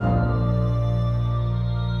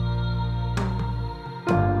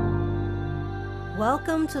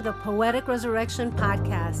Welcome to the Poetic Resurrection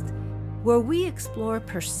Podcast, where we explore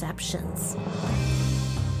perceptions.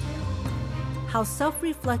 How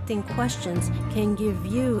self-reflecting questions can give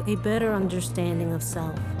you a better understanding of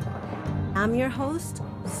self. I'm your host,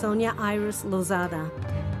 Sonia Iris Lozada.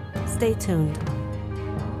 Stay tuned.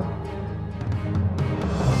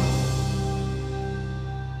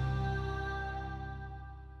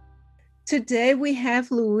 Today we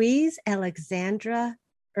have Louise Alexandra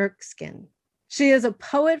Erskine. She is a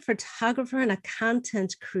poet, photographer, and a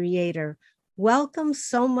content creator. Welcome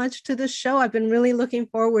so much to the show. I've been really looking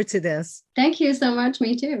forward to this. Thank you so much.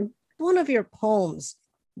 Me too. One of your poems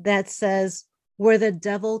that says, "Where the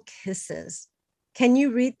devil kisses." Can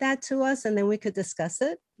you read that to us and then we could discuss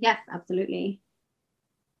it? Yes, absolutely.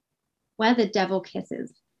 Where the devil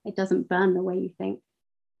kisses, it doesn't burn the way you think.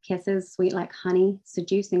 Kisses sweet like honey,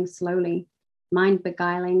 seducing slowly, mind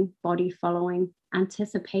beguiling, body following,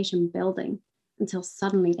 anticipation building, until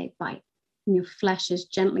suddenly they bite, and your flesh is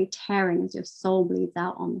gently tearing as your soul bleeds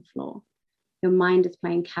out on the floor. Your mind is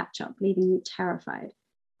playing catch up, leaving you terrified,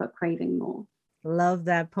 but craving more. Love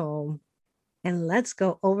that poem. And let's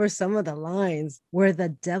go over some of the lines. Where the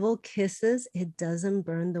devil kisses, it doesn't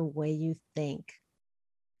burn the way you think.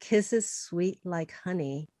 Kisses sweet like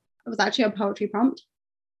honey. It was actually a poetry prompt.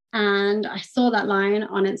 And I saw that line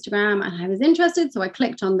on Instagram and I was interested. So I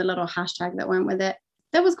clicked on the little hashtag that went with it.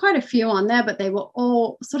 There was quite a few on there, but they were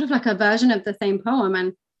all sort of like a version of the same poem.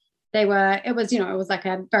 And it was like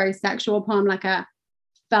a very sexual poem,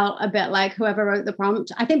 felt a bit like whoever wrote the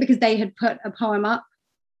prompt. I think because they had put a poem up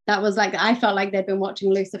that was like, I felt like they'd been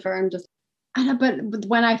watching Lucifer but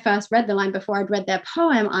when I first read the line before I'd read their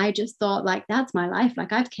poem, I just thought like, that's my life.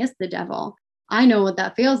 Like I've kissed the devil. I know what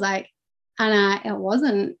that feels like. And it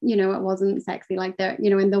wasn't sexy like that,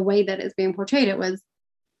 in the way that it's being portrayed. It was,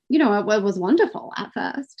 it was wonderful at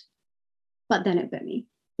first, but then it bit me,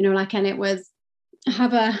 and it was, I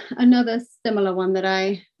have another similar one that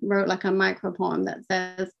I wrote, like a micro poem that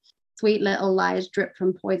says, sweet little lies drip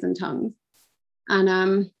from poison tongues.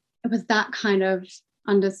 And it was that kind of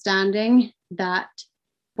understanding that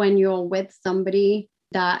when you're with somebody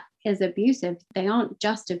that is abusive, they aren't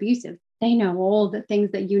just abusive. They know all the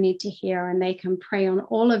things that you need to hear, and they can prey on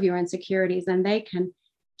all of your insecurities, and they can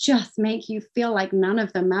just make you feel like none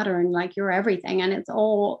of them matter and like you're everything, and it's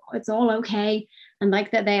all okay, and like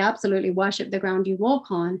that they absolutely worship the ground you walk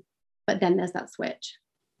on. But then there's that switch,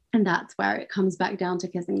 and that's where it comes back down to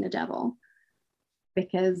kissing the devil,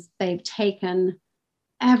 because they've taken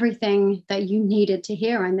everything that you needed to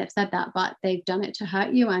hear and they've said that, but they've done it to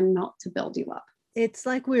hurt you and not to build you up. It's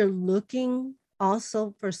like we're looking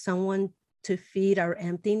also for someone to feed our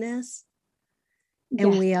emptiness,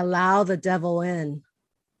 and we allow the devil in.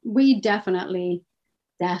 We definitely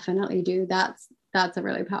do. That's a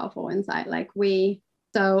really powerful insight. Like we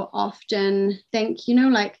so often think,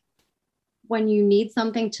 like when you need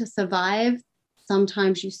something to survive,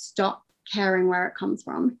 sometimes you stop caring where it comes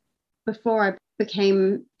from. Before I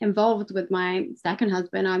became involved with my second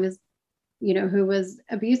husband, I was, who was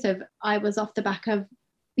abusive. I was off the back of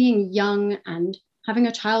being young and having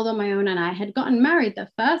a child on my own. And I had gotten married the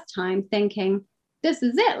first time thinking, this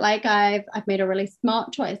is it. Like I've made a really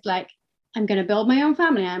smart choice. Like I'm going to build my own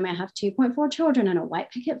family. I might have 2.4 children and a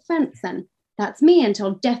white picket fence. And that's me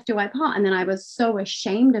until death do I part. And then I was so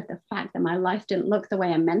ashamed of the fact that my life didn't look the way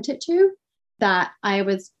I meant it to, that I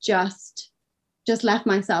was just left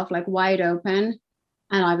myself like wide open.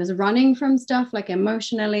 And I was running from stuff like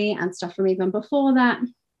emotionally and stuff from even before that.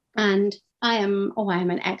 And I am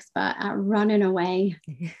an expert at running away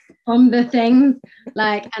from the things,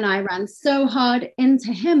 and I ran so hard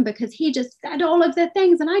into him because he just said all of the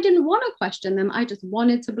things and I didn't want to question them. I just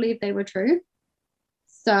wanted to believe they were true.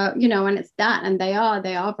 So, and it's that, and they are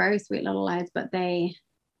very sweet little lies, but they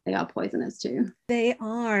are poisonous too. They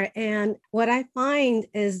are. And what I find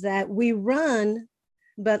is that we run,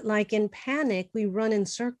 but like in panic, we run in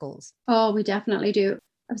circles. Oh, we definitely do.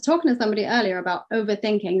 I was talking to somebody earlier about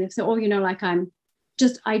overthinking. They said,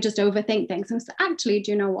 I just overthink things. And so actually,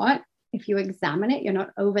 do you know what? If you examine it, you're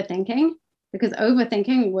not overthinking, because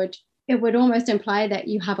overthinking would almost imply that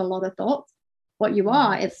you have a lot of thoughts. What you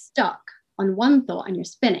are is stuck on one thought and you're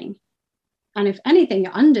spinning. And if anything,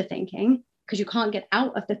 you're underthinking because you can't get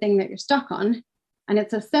out of the thing that you're stuck on. And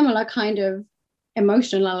it's a similar kind of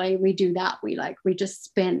emotionally, we do that. We just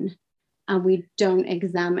spin and we don't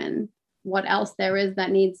examine what else there is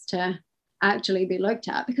that needs to actually be looked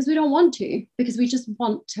at, because we don't want to, because we just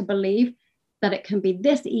want to believe that it can be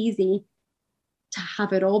this easy to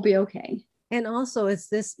have it all be okay. And also it's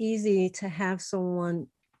this easy to have someone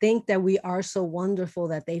think that we are so wonderful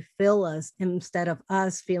that they fill us instead of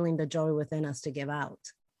us feeling the joy within us to give out.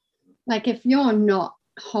 Like if you're not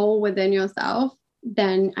whole within yourself,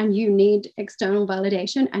 then, and you need external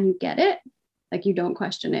validation and you get it, like you don't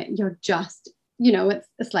question it. You're just,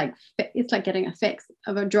 it's like getting a fix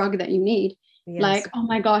of a drug that you need. Yes. Like, oh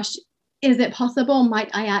my gosh, is it possible? Might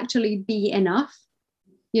I actually be enough?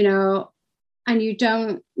 And you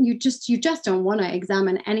just don't want to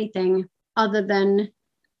examine anything other than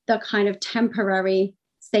the kind of temporary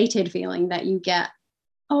sated feeling that you get.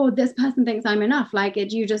 Oh, this person thinks I'm enough. Like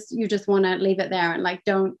it, you just want to leave it there and like,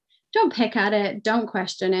 don't pick at it. Don't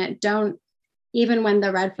question it. Don't, even when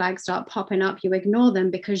the red flags start popping up, you ignore them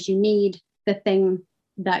because you need the thing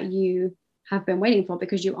that you have been waiting for,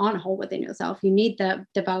 because you aren't whole within yourself. You need the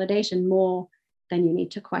validation more than you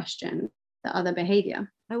need to question the other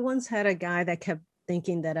behavior. I once had a guy that kept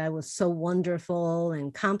thinking that I was so wonderful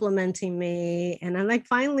and complimenting me. And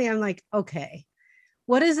finally, I'm like, okay,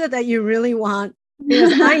 what is it that you really want?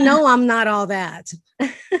 Because I know I'm not all that.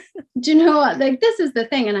 Do you know what? Like, this is the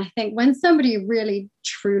thing. And I think when somebody really,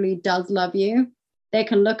 truly does love you, they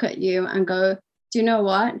can look at you and go, do you know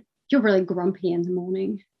what? You're really grumpy in the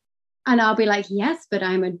morning. And I'll be like, yes, but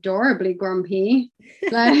I'm adorably grumpy.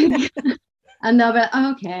 Like, and they'll be like,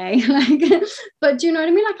 okay. Like, but do you know what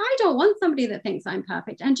I mean? Like, I don't want somebody that thinks I'm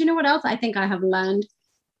perfect. And do you know what else I think I have learned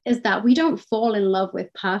is that we don't fall in love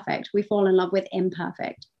with perfect. We fall in love with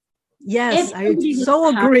imperfect. Yes, I so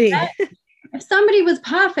agree. If somebody was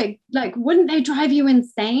perfect, like, wouldn't they drive you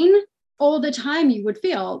insane all the time? You would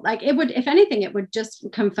feel like it would, if anything, it would just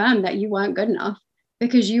confirm that you weren't good enough,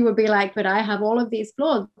 because you would be like, but I have all of these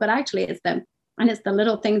flaws. But actually it's them. And it's the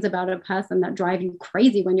little things about a person that drive you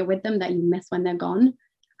crazy when you're with them that you miss when they're gone.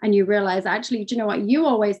 And you realize, actually, do you know what? You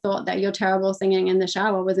always thought that your terrible singing in the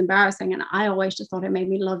shower was embarrassing. And I always just thought it made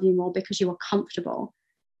me love you more because you were comfortable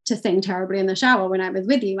to sing terribly in the shower when I was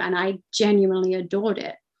with you. And I genuinely adored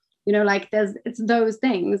it. Like it's those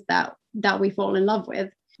things that we fall in love with.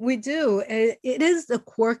 We do. It is the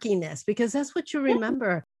quirkiness, because that's what you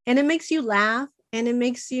remember. And it makes you laugh and it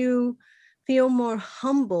makes you feel more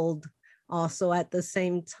humbled also at the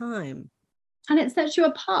same time. And it sets you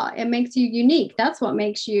apart. It makes you unique. That's what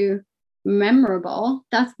makes you memorable.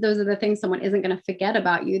 Those are the things someone isn't going to forget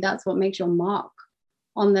about you. That's what makes your mark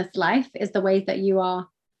on this life, is the ways that you are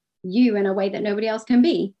you in a way that nobody else can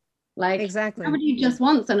be. Like, exactly. Nobody just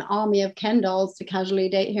wants an army of Ken dolls to casually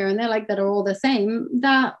date here and there, like, that are all the same.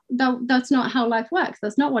 That's not how life works.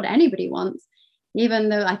 That's not what anybody wants, even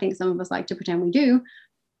though I think some of us like to pretend we do.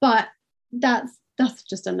 But that's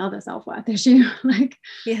just another self-worth issue. Like,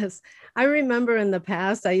 yes, I remember in the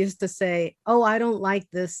past I used to say, oh, I don't like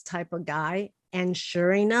this type of guy, and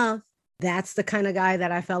sure enough, that's the kind of guy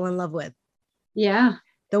that I fell in love with. Yeah,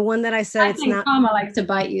 the one that I said, I think karma likes to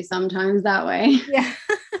bite you sometimes that way. Yeah.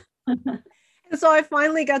 And so I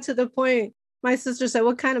finally got to the point, my sister said,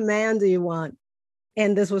 what kind of man do you want?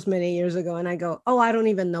 And this was many years ago. And I go, oh, I don't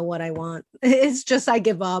even know what I want. It's just, I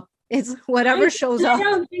give up. It's whatever shows up. I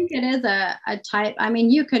don't think it is a type. I mean,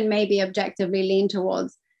 you can maybe objectively lean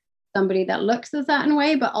towards somebody that looks a certain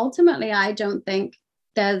way, but ultimately I don't think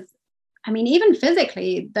even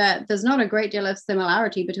physically, there's not a great deal of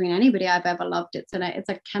similarity between anybody I've ever loved. It's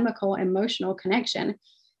a chemical, emotional connection.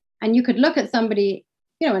 And you could look at somebody,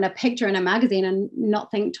 in a picture in a magazine and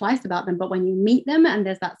not think twice about them. But when you meet them and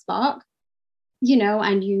there's that spark,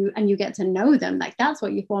 and you get to know them, like, that's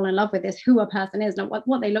what you fall in love with, is who a person is. Now,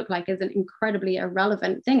 what they look like is an incredibly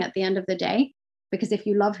irrelevant thing at the end of the day, because if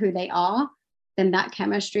you love who they are, then that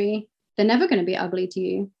chemistry, they're never going to be ugly to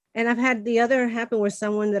you. And I've had the other happen where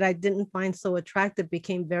someone that I didn't find so attractive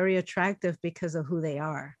became very attractive because of who they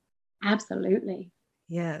are. Absolutely.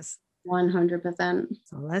 Yes. 100%.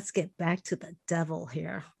 So let's get back to the devil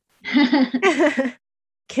here.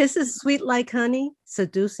 Kisses sweet like honey,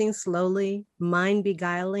 seducing slowly, mind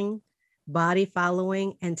beguiling, body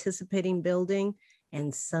following, anticipating building,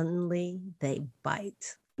 and suddenly they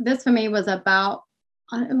bite. This for me was it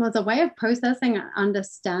was a way of processing and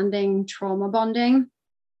understanding trauma bonding,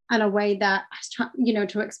 and a way that I was trying,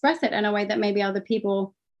 to express it in a way that maybe other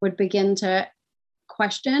people would begin to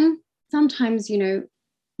question. Sometimes,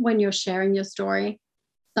 when you're sharing your story,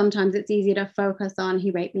 sometimes it's easy to focus on,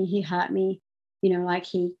 he raped me, he hurt me, like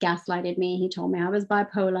he gaslighted me, he told me I was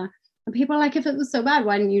bipolar. And people are like, if it was so bad,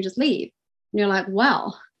 why didn't you just leave? And you're like,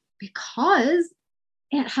 well, because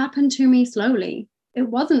it happened to me slowly. It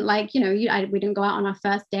wasn't like, we didn't go out on our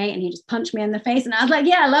first date and he just punched me in the face and I was like,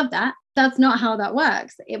 yeah, I love that. That's not how that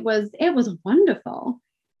works. It was wonderful.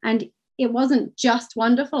 And it wasn't just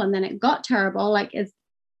wonderful and then it got terrible. Like, it's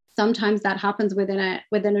sometimes that happens within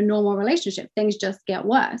a normal relationship. Things just get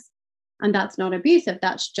worse. And that's not abusive.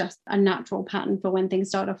 That's just a natural pattern for when things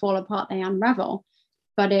start to fall apart, they unravel.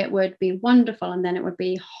 But it would be wonderful, and then it would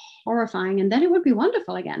be horrifying, and then it would be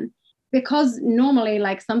wonderful again. Because normally,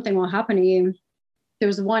 like, something will happen to you. There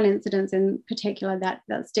was one incident in particular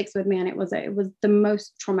that sticks with me, and it was the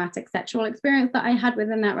most traumatic sexual experience that I had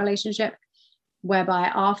within that relationship,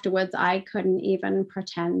 whereby afterwards I couldn't even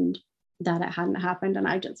pretend that it hadn't happened. And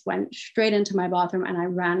I just went straight into my bathroom and I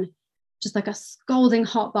ran just like a scalding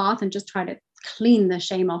hot bath and just tried to clean the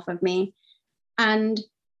shame off of me. And,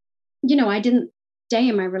 I didn't stay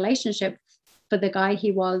in my relationship for the guy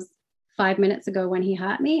he was 5 minutes ago when he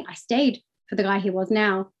hurt me. I stayed for the guy he was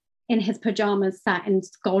now, in his pajamas, sat in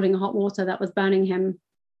scalding hot water that was burning him,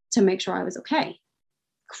 to make sure I was okay.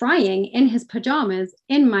 Crying in his pajamas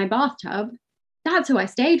in my bathtub. That's who I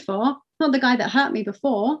stayed for, not the guy that hurt me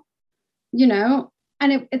before,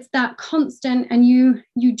 and it's that constant, and you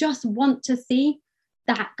just want to see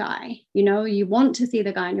that guy, you want to see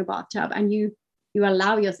the guy in your bathtub, and you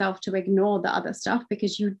allow yourself to ignore the other stuff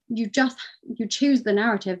because you choose the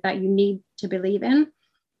narrative that you need to believe in.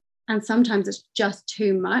 And sometimes it's just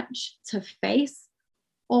too much to face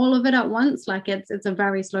all of it at once. Like it's a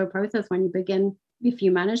very slow process when you begin, if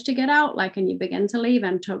you manage to get out, like, and you begin to leave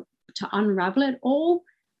and to unravel it all.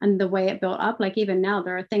 And the way it built up, like even now,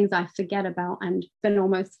 there are things I forget about, and it's been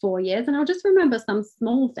almost 4 years, and I'll just remember some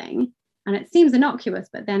small thing, and it seems innocuous,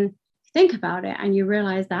 but then think about it and you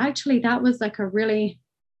realize that actually that was like a really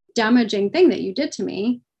damaging thing that you did to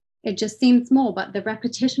me. It just seemed small, but the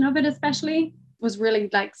repetition of it especially was really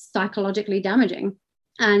like psychologically damaging.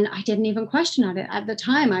 And I didn't even question it at the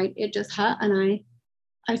time. It just hurt, and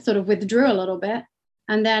I sort of withdrew a little bit,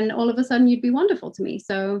 and then all of a sudden you'd be wonderful to me.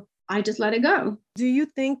 So I just let it go. Do you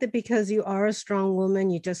think that because you are a strong woman,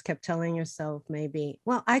 you just kept telling yourself maybe,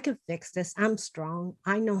 well, I could fix this. I'm strong.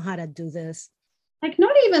 I know how to do this. Like,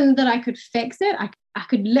 not even that I could fix it. I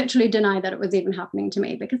could literally deny that it was even happening to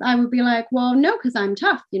me, because I would be like, well, no, because I'm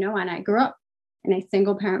tough, and I grew up in a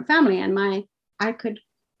single parent family, and I could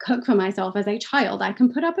cook for myself as a child. I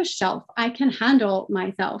can put up a shelf. I can handle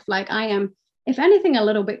myself. Like, I am, if anything, a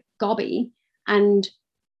little bit gobby, and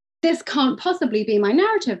this can't possibly be my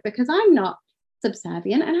narrative because I'm not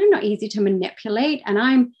subservient and I'm not easy to manipulate, and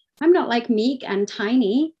I'm not like meek and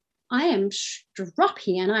tiny. I am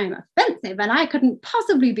stroppy and I am offensive, and I couldn't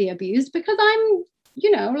possibly be abused because I'm,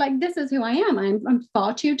 like, this is who I am. I'm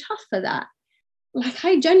far too tough for that. Like,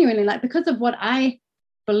 I genuinely, like, because of what I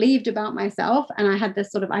believed about myself, and I had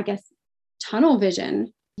this sort of, I guess, tunnel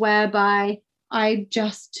vision whereby I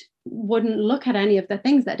just wouldn't look at any of the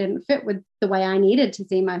things that didn't fit with the way I needed to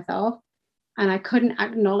see myself. And I couldn't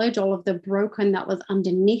acknowledge all of the broken that was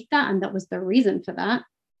underneath that, and that was the reason for that.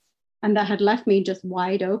 And that had left me just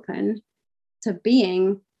wide open to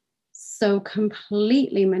being so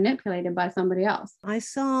completely manipulated by somebody else. I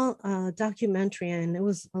saw a documentary, and it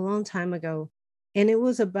was a long time ago, and it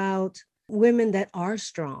was about women that are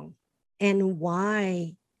strong and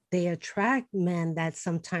why they attract men that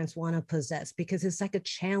sometimes want to possess, because it's like a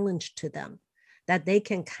challenge to them that they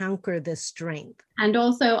can conquer this strength. And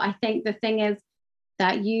also, I think the thing is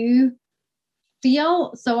that you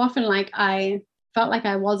feel so often like I felt like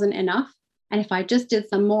I wasn't enough. And if I just did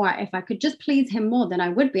some more, if I could just please him more, then I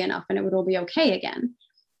would be enough and it would all be okay again.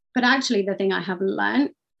 But actually, the thing I have learned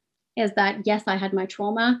is that, yes, I had my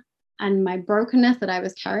trauma and my brokenness that I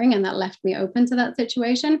was carrying, and that left me open to that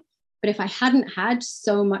situation. But if I hadn't had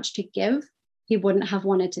so much to give, he wouldn't have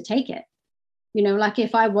wanted to take it. Like,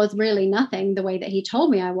 if I was really nothing the way that he told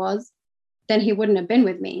me I was, then he wouldn't have been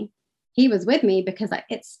with me. He was with me because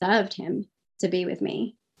it served him to be with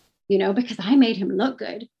me, because I made him look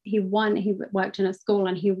good. He won. He worked in a school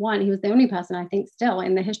and he won. He was the only person, I think, still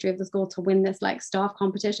in the history of the school to win this like staff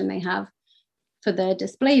competition they have for the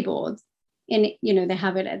display boards. And, they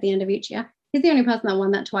have it at the end of each year. He's the only person that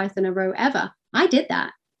won that twice in a row ever. I did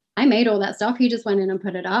that. I made all that stuff. He just went in and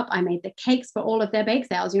put it up. I made the cakes for all of their bake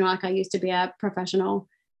sales. Like, I used to be a professional,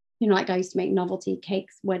 like, I used to make novelty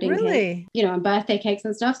cakes, wedding cakes, and birthday cakes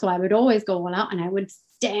and stuff. So I would always go all out, and I would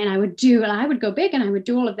stay, and I would go big, and I would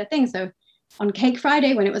do all of the things. So on Cake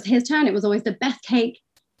Friday, when it was his turn, it was always the best cake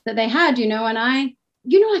that they had, and I,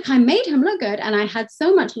 like, I made him look good, and I had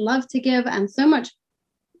so much love to give, and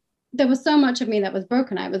there was so much of me that was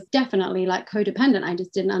broken. I was definitely like codependent. I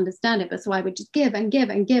just didn't understand it. But so I would just give and give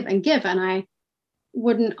and give and give. And I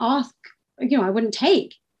wouldn't ask, I wouldn't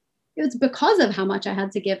take. It was because of how much I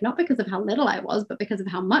had to give, not because of how little I was, but because of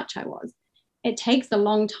how much I was. It takes a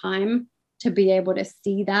long time to be able to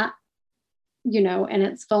see that in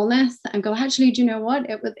its fullness and go, actually, do you know what?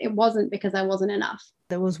 It wasn't because I wasn't enough.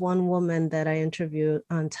 There was one woman that I interviewed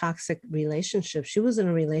on toxic relationships. She was in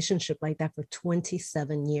a relationship like that for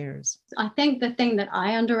 27 years. I think the thing that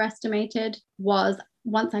I underestimated was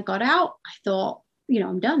once I got out, I thought,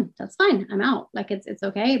 I'm done. That's fine. I'm out. Like it's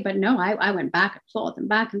okay. But no, I went back and forth and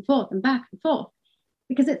back and forth and back and forth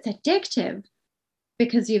because it's addictive,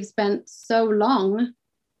 because you've spent so long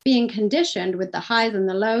being conditioned with the highs and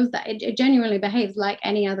the lows that it genuinely behaves like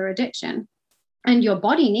any other addiction. And your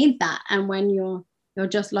body needs that. And when you're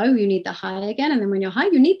just low, you need the high again. And then when you're high,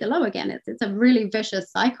 you need the low again. It's a really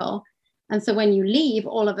vicious cycle. And so when you leave,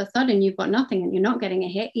 all of a sudden you've got nothing and you're not getting a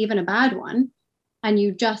hit, even a bad one. And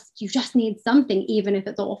you just need something, even if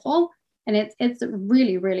it's awful. And it's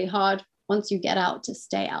really, really hard once you get out to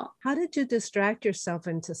stay out. How did you distract yourself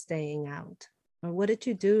into staying out? Or what did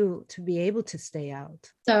you do to be able to stay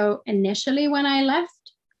out? So initially when I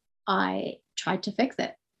left, I tried to fix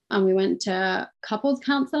it. And we went to couples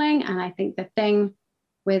counseling. And I think the thing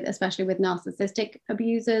especially with narcissistic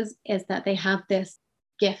abusers, is that they have this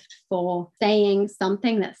gift for saying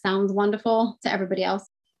something that sounds wonderful to everybody else,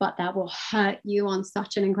 but that will hurt you on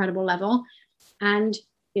such an incredible level. And,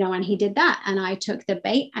 and he did that. And I took the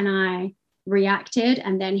bait and I reacted.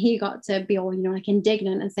 And then he got to be all, like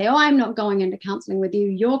indignant and say, oh, I'm not going into counseling with you.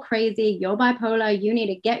 You're crazy. You're bipolar. You need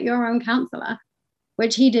to get your own counselor,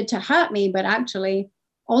 which he did to hurt me, but actually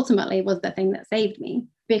ultimately was the thing that saved me.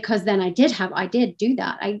 Because then I did do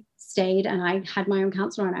that. I stayed and I had my own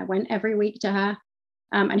counselor and I went every week to her.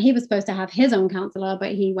 And he was supposed to have his own counselor,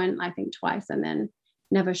 but he went, I think, twice and then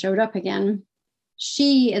never showed up again.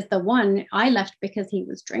 She is the one I left because he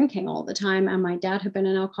was drinking all the time. And my dad had been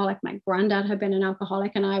an alcoholic. My granddad had been an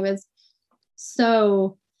alcoholic. And I was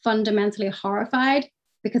so fundamentally horrified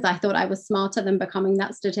because I thought I was smarter than becoming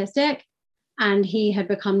that statistic. And he had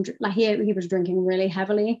become, like, he was drinking really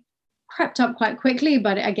heavily. Crept up quite quickly,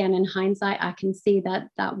 but again, in hindsight, I can see that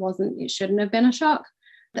it shouldn't have been a shock.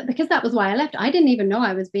 But because that was why I left, I didn't even know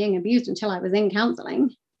I was being abused until I was in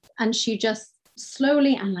counseling. And she just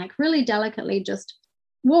slowly and like really delicately just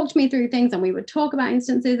walked me through things, and we would talk about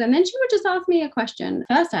instances, and then she would just ask me a question.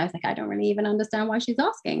 First, I was like, I don't really even understand why she's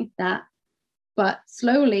asking that. But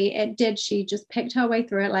slowly it did. She just picked her way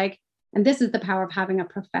through it. And this is the power of having a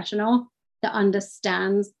professional that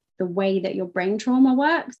understands the way that your brain trauma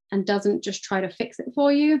works and doesn't just try to fix it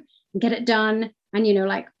for you and get it done.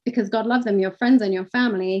 And, because God loves them, your friends and your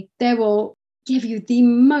family, they will give you the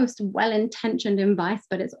most well-intentioned advice,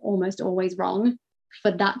 but it's almost always wrong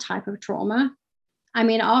for that type of trauma. I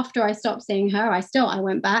mean, after I stopped seeing her, I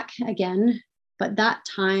went back again, but that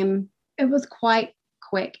time it was quite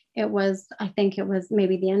quick. I think it was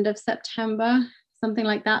maybe the end of September, something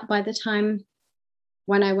like that, by the time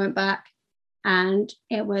when I went back. And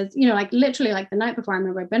it was, literally like the night before, I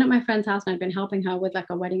remember I'd been at my friend's house and I'd been helping her with like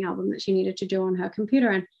a wedding album that she needed to do on her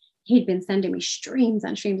computer. And he'd been sending me streams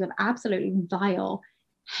and streams of absolutely vile,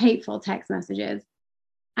 hateful text messages.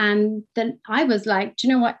 And then I was like, do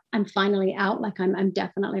you know what? I'm finally out. Like I'm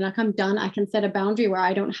definitely like, I'm done. I can set a boundary where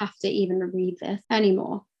I don't have to even read this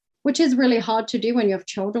anymore, which is really hard to do when you have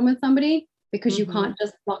children with somebody, because you can't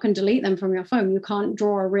just block and delete them from your phone. You can't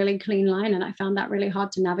draw a really clean line. And I found that really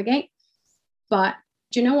hard to navigate. But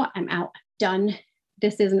do you know what? I'm out. Done.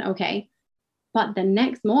 This isn't okay. But the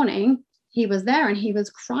next morning, he was there and he was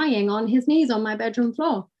crying on his knees on my bedroom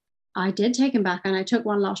floor. I did take him back and I took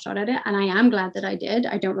one last shot at it. And I am glad that I did.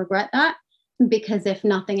 I don't regret that, because if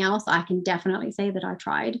nothing else, I can definitely say that I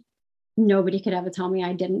tried. Nobody could ever tell me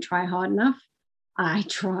I didn't try hard enough. I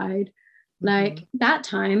tried. Like that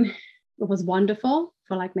time, it was wonderful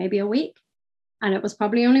for like maybe a week. And it was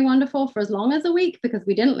probably only wonderful for as long as a week because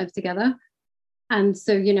we didn't live together. And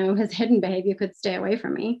so, his hidden behavior could stay away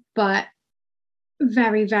from me. But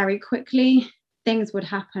very, very quickly, things would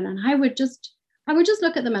happen. And I would just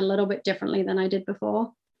look at them a little bit differently than I did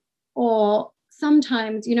before. Or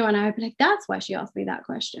sometimes, and I would be like, that's why she asked me that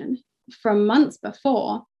question. From months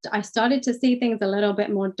before, I started to see things a little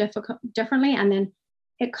bit more differently. And then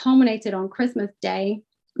it culminated on Christmas Day.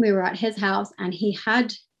 We were at his house and he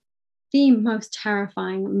had the most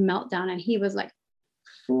terrifying meltdown. And he was like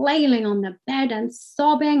flailing on the bed and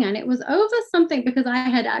sobbing, and it was over something, because I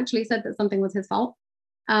had actually said that something was his fault,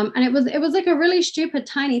 and it was like a really stupid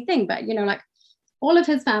tiny thing, but like all of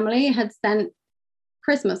his family had sent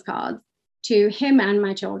Christmas cards to him and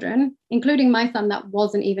my children, including my son that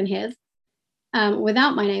wasn't even his,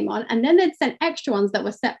 without my name on, and then they'd sent extra ones that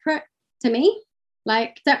were separate to me,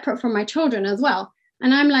 like separate from my children as well.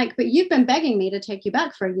 And I'm like, but you've been begging me to take you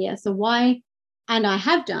back for a year, so why? And I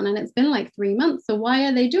have done, and it's been like 3 months. So why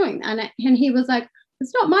are they doing that? And he was like,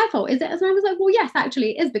 it's not my fault, is it? And I was like, well, yes,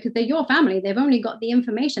 actually it is, because they're your family. They've only got the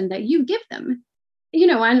information that you give them,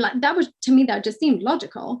 and like, that was, to me, that just seemed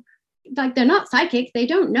logical. Like, they're not psychic. They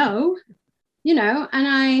don't know,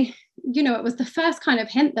 and it was the first kind of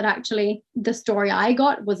hint that actually the story I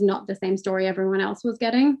got was not the same story everyone else was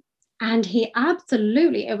getting. And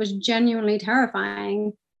it was genuinely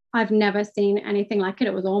terrifying. I've never seen anything like it.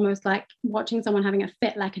 It was almost like watching someone having a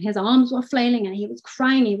fit, like, and his arms were flailing and he was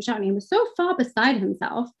crying, he was shouting, he was so far beside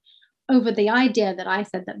himself over the idea that I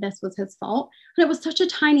said that this was his fault. And it was such a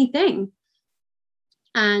tiny thing.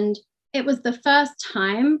 And it was the first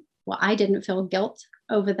time where I didn't feel guilt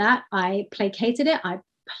over that. I placated it. I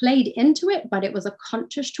played into it, but it was a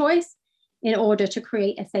conscious choice in order to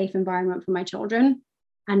create a safe environment for my children,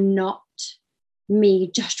 and not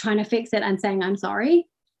me just trying to fix it and saying I'm sorry,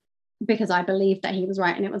 because I believed that he was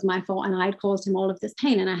right and it was my fault and I'd caused him all of this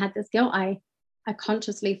pain and I had this guilt. I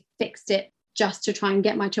consciously fixed it just to try and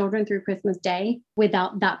get my children through Christmas Day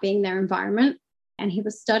without that being their environment. And he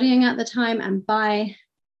was studying at the time, and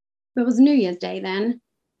it was New Year's Day then,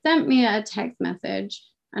 sent me a text message,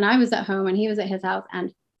 and I was at home and he was at his house,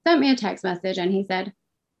 and sent me a text message, and he said,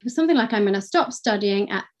 it was something like, I'm going to stop studying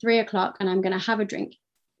at 3:00 and I'm going to have a drink,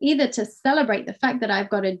 either to celebrate the fact that I've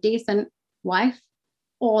got a decent wife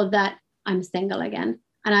or that I'm single again.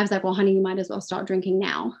 And I was like, well, honey, you might as well start drinking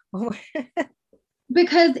now.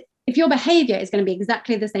 Because if your behavior is going to be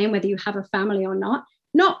exactly the same, whether you have a family or not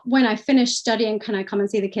when I finish studying, can I come and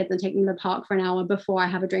see the kids and take them to the park for an hour before I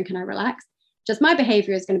have a drink and I relax? Just my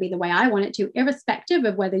behavior is going to be the way I want it to, irrespective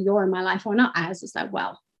of whether you're in my life or not. I was just like,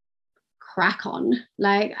 well, crack on.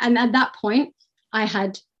 Like, and at that point, I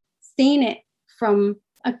had seen it from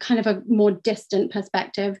a kind of a more distant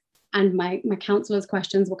perspective, and my counselor's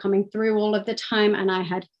questions were coming through all of the time, and I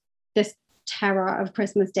had this terror of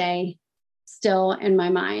Christmas Day still in my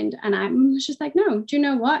mind. And I was just like, no, do you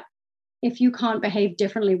know what? If you can't behave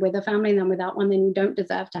differently with a family than without one, then you don't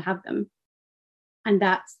deserve to have them. And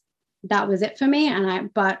that was it for me.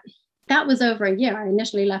 But that was over a year. I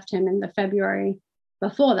initially left him in the February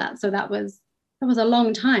before that. So that was a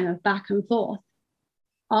long time of back and forth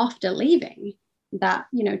after leaving that,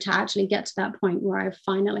 to actually get to that point where I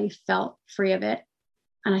finally felt free of it.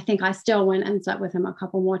 And I think I still went and slept with him a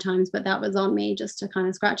couple more times, but that was on me just to kind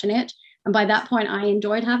of scratch an itch. And by that point, I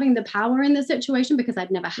enjoyed having the power in the situation because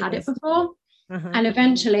I'd never had it before. And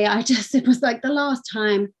eventually it was like the last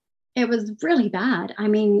time, it was really bad. I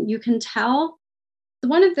mean, you can tell.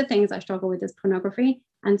 One of the things I struggle with is pornography.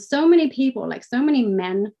 And so many people, like so many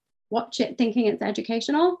men, watch it thinking it's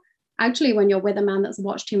educational. Actually, when you're with a man that's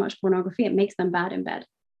watched too much pornography, it makes them bad in bed.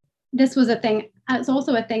 This was a thing. It's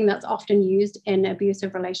also a thing that's often used in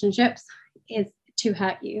abusive relationships, is to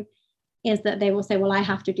hurt you, is that they will say, well, I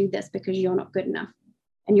have to do this because you're not good enough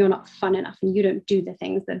and you're not fun enough and you don't do the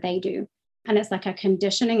things that they do. And it's like a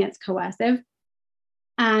conditioning, it's coercive.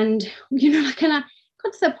 And, and I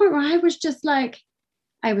got to the point where I was just like,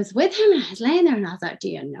 I was with him and I was laying there and I was like, do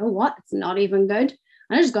you know what? It's not even good.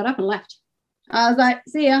 And I just got up and left. I was like,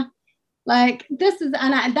 see ya. Like,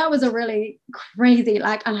 that was a really crazy,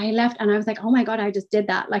 like, and I left and I was like, oh my God, I just did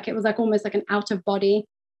that. Like, it was like almost like an out of body.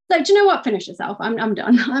 Like, do you know what? Finish yourself. I'm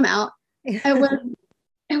done. I'm out. It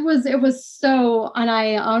was so, and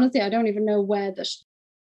I honestly, I don't even know where the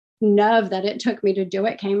nerve that it took me to do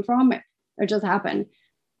it came from. It just happened.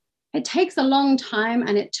 It takes a long time,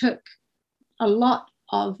 and it took a lot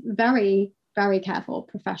of very, very careful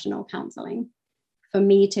professional counseling for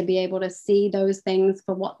me to be able to see those things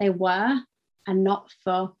for what they were and not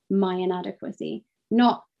for my inadequacy.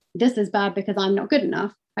 Not, this is bad because I'm not good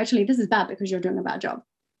enough. Actually, this is bad because you're doing a bad job.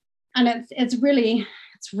 And it's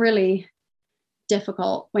really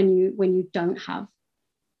difficult when you don't have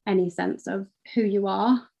any sense of who you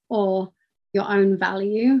are or your own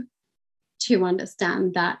value to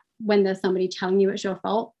understand that when there's somebody telling you it's your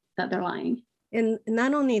fault, that they're lying. And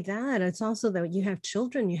not only that, it's also that you have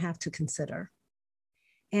children you have to consider.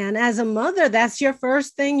 And as a mother, that's your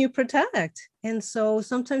first thing you protect. And so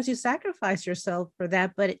sometimes you sacrifice yourself for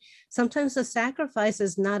that, but sometimes the sacrifice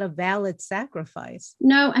is not a valid sacrifice.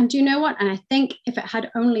 No, and do you know what? And I think if it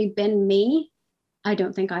had only been me, I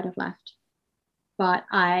don't think I'd have left. But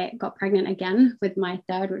I got pregnant again with my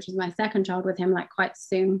third, which was my second child, with him like quite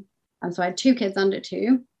soon. And so I had 2 kids under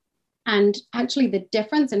 2. And actually the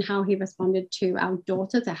difference in how he responded to our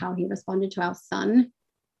daughter to how he responded to our son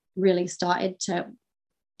really started to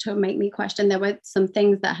make me question. There were some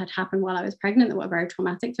things that had happened while I was pregnant that were very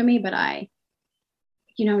traumatic for me, but I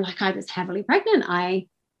was heavily pregnant. I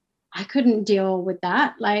couldn't deal with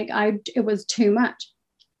that. Like it was too much.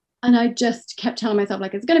 And I just kept telling myself,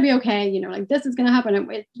 like, it's going to be okay. Like this is going to happen.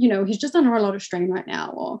 And, he's just under a lot of strain right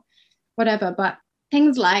now or whatever. But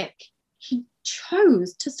things like he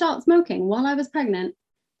chose to start smoking while I was pregnant.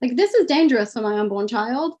 Like, this is dangerous for my unborn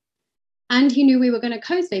child. And he knew we were going to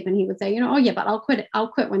co-sleep. And he would say, oh yeah, but I'll quit. I'll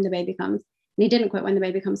quit when the baby comes. And he didn't quit when the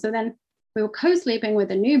baby comes. So then we were co-sleeping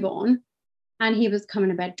with a newborn and he was coming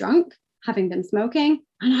to bed drunk, having been smoking.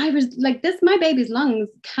 And I was like, my baby's lungs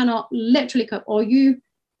cannot literally cope, or you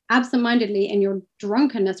absentmindedly in your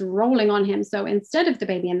drunkenness rolling on him. So instead of the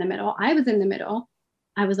baby in the middle, I was in the middle.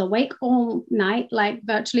 I was awake all night, like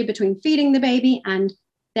virtually between feeding the baby and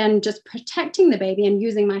then just protecting the baby and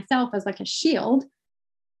using myself as like a shield,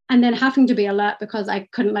 and then having to be alert because I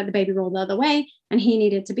couldn't let the baby roll the other way and he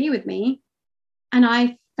needed to be with me. And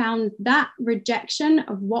I found that rejection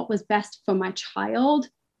of what was best for my child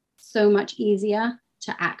so much easier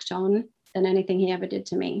to act on than anything he ever did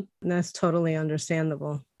to me. And that's totally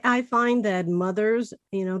understandable. I find that mothers,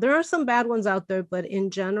 there are some bad ones out there, but in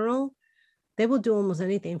general, they will do almost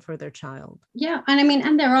anything for their child. Yeah. And I mean,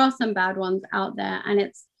 and there are some bad ones out there,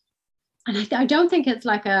 and I don't think it's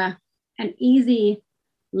like an easy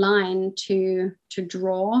line to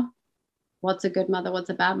draw what's a good mother, what's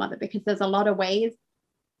a bad mother, because there's a lot of ways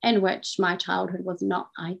in which my childhood was not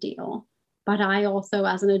ideal. But I also,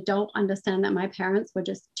 as an adult, understand that my parents were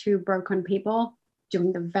just two broken people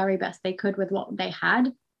doing the very best they could with what they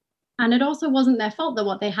had. And it also wasn't their fault that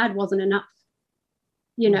what they had wasn't enough,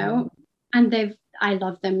 and I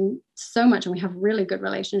love them so much. And we have really good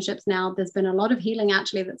relationships now. There's been a lot of healing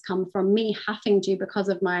actually that's come from me having to, because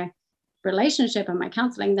of my relationship and my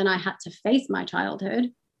counseling, then I had to face my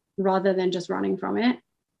childhood rather than just running from it.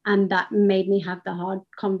 And that made me have the hard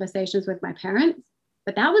conversations with my parents.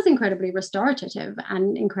 But that was incredibly restorative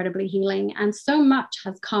and incredibly healing. And so much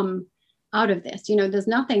has come out of this. There's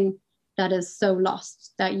nothing that is so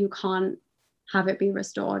lost that you can't have it be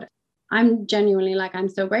restored. I'm genuinely I'm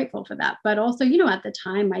so grateful for that. But also, at the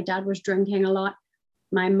time, my dad was drinking a lot.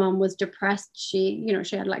 My mom was depressed. She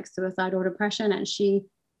had suicidal depression, and she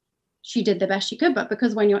did the best she could. But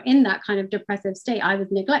because when you're in that kind of depressive state, I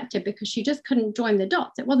was neglected because she just couldn't join the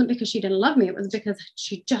dots. It wasn't because she didn't love me. It was because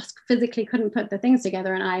she just physically couldn't put the things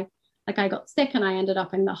together. And I got sick and I ended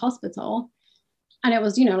up in the hospital. And it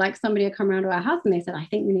was, somebody had come around to our house and they said, I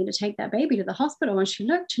think we need to take that baby to the hospital. And she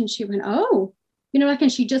looked and she went, oh,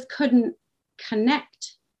 and she just couldn't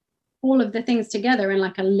connect all of the things together in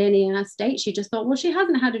a linear state. She just thought, well, she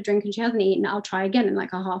hasn't had a drink and she hasn't eaten. I'll try again in a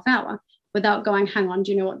half hour, without going, hang on,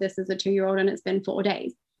 do you know what? This is a 2-year-old and it's been 4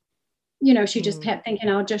 days. She just kept thinking,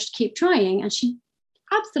 I'll just keep trying. And she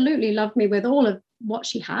absolutely loved me with all of what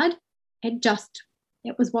she had.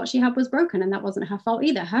 It was what she had was broken, and that wasn't her fault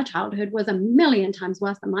either. Her childhood was a million times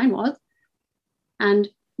worse than mine was. And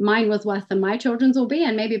mine was worse than my children's will be.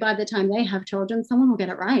 And maybe by the time they have children, someone will get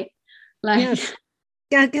it right. Yes.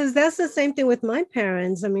 Yeah, because that's the same thing with my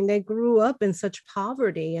parents. I mean, they grew up in such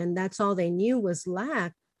poverty, and that's all they knew was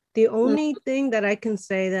lack. The only thing that I can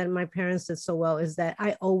say that my parents did so well is that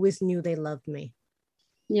I always knew they loved me.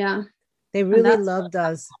 Yeah. They really loved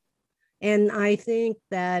us. And I think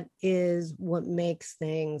that is what makes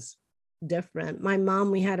things different. My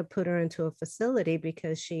mom, we had to put her into a facility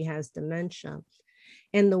because she has dementia.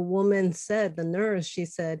 And the woman said, the nurse, she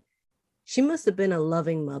said, she must have been a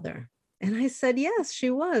loving mother. And I said, yes,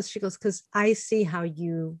 she was. She goes, because I see how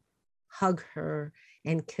you hug her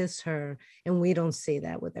and kiss her, and we don't see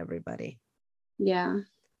that with everybody. Yeah.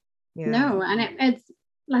 No, and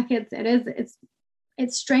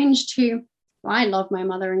it's strange to, well, I love my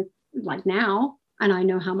mother and now, and I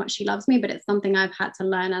know how much she loves me, but it's something I've had to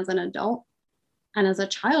learn as an adult. And as a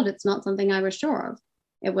child, it's not something I was sure of.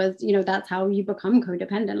 It was, that's how you become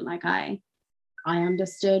codependent. I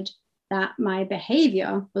understood that my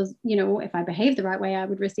behavior was, if I behaved the right way, I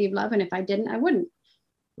would receive love. And if I didn't, I wouldn't.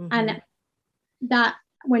 Mm-hmm. And that,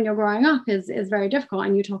 when you're growing up, is very difficult.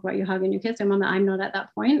 And you talk about you hug and you kiss your mom. I'm not at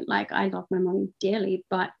that point. I love my mom dearly,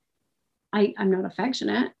 but I'm not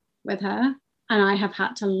affectionate with her. And I have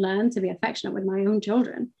had to learn to be affectionate with my own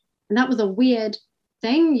children. And that was a weird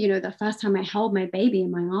thing, the first time I held my baby in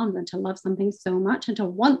my arms, and to love something so much and to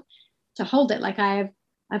want to hold it.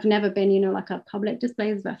 I've never been, a public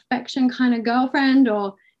displays of affection kind of girlfriend,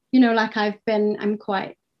 or, I'm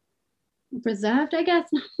quite reserved, I guess.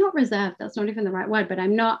 Not reserved, that's not even the right word, but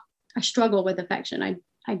I struggle with affection,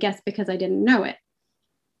 I guess, because I didn't know it.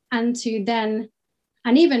 And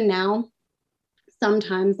even now,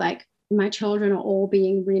 sometimes my children are all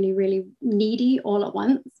being really, really needy all at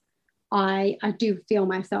once. I do feel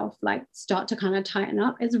myself start to kind of tighten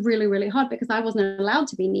up. It's really, really hard because I wasn't allowed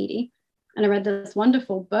to be needy. And I read this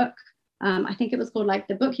wonderful book I think it was called like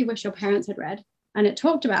The Book You Wish Your Parents Had Read. And it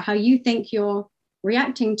talked about how you think you're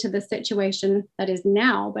reacting to the situation that is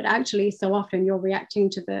now, but actually so often you're reacting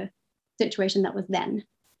to the situation that was then.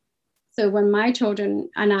 So when my children,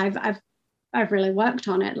 and I've really worked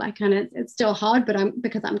on it, like, and it's still hard, but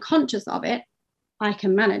because I'm conscious of it, I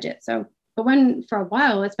can manage it. So, but when for a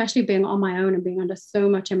while, especially being on my own and being under so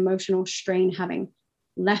much emotional strain, having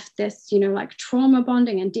left this, like trauma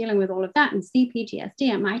bonding and dealing with all of that and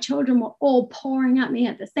CPTSD, and my children were all pouring at me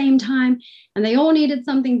at the same time, and they all needed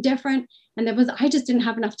something different. And I just didn't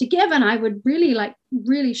have enough to give. And I would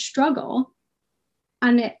really struggle.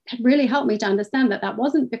 And it really helped me to understand that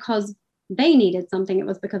wasn't because they needed something. It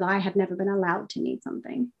was because I had never been allowed to need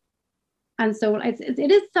something. And so it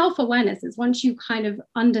is self-awareness. It's once you kind of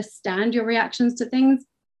understand your reactions to things,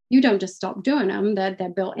 you don't just stop doing them. They're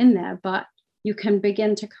built in there, but you can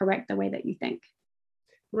begin to correct the way that you think.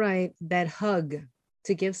 Right. That hug,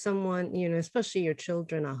 to give someone, especially your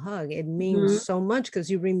children, a hug, it means so much because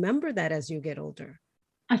you remember that as you get older.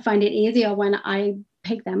 I find it easier when I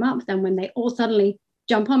pick them up than when they all suddenly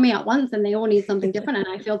jump on me at once and they all need something different, and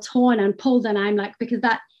I feel torn and pulled, and I'm like, because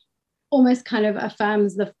that almost kind of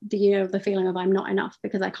affirms the feeling of I'm not enough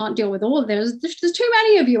because I can't deal with all. There's too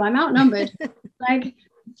many of you. I'm outnumbered.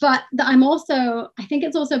 But I think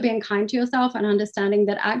it's also being kind to yourself and understanding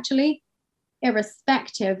that actually,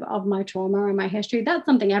 irrespective of my trauma and my history, that's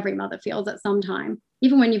something every mother feels at some time.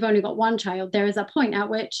 Even when you've only got one child, there is a point at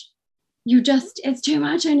which it's too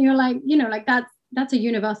much, and you're like, that's a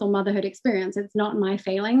universal motherhood experience. It's not my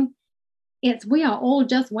failing. We are all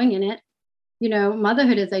just winging it.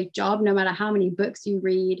 Motherhood is a job, no matter how many books you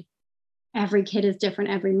read. Every kid is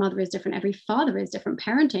different. Every mother is different. Every father is different.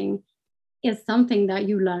 Parenting is something that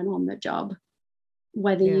you learn on the job,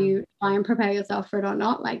 whether you try and prepare yourself for it or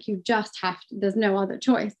not. Like, you just have to, there's no other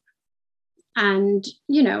choice. And,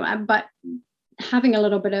 but having a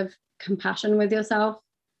little bit of compassion with yourself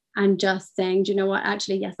and just saying, do you know what,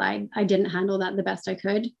 actually, yes, I didn't handle that the best I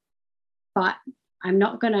could, but I'm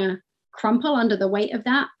not going to crumple under the weight of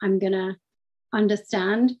that. I'm going to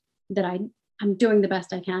understand that I'm doing the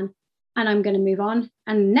best I can, and I'm going to move on.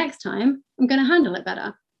 And next time I'm going to handle it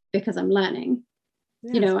better because I'm learning.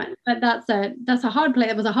 Yes. But that's a hard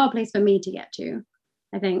place. It was a hard place for me to get to.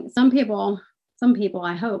 I think some people,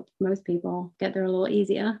 I hope most people get there a little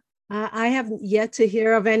easier. I have yet to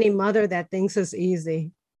hear of any mother that thinks it's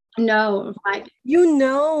easy. No,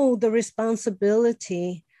 the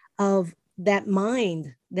responsibility of that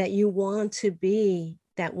mind that you want to be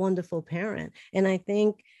that wonderful parent. And I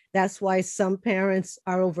think that's why some parents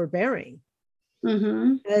are overbearing.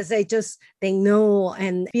 Because they know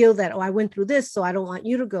and feel that, I went through this, so I don't want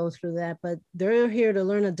you to go through that. But they're here to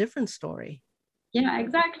learn a different story. Yeah,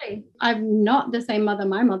 exactly. I'm not the same mother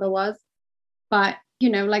my mother was, but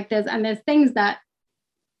there's things that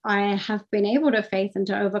I have been able to face and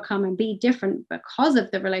to overcome and be different because of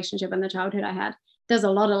the relationship and the childhood I had. There's a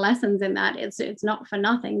lot of lessons in that. It's not for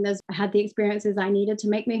nothing. I had the experiences I needed to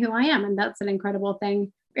make me who I am. And that's an incredible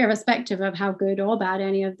thing, irrespective of how good or bad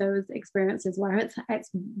any of those experiences were. It's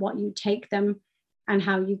what you take them and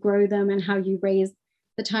how you grow them and how you raise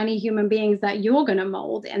the tiny human beings that you're going to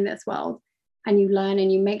mold in this world. And you learn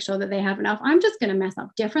and you make sure that they have enough. I'm just going to mess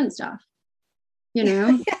up different stuff.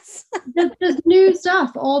 Yes. there's new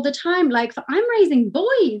stuff all the time. Like, I'm raising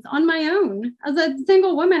boys on my own as a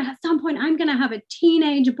single woman. At some point, I'm going to have a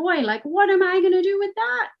teenage boy. Like, what am I going to do with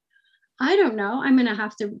that? I don't know. I'm going to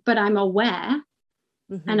have to, but I'm aware.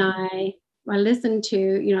 And I listen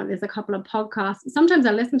to, there's a couple of podcasts. Sometimes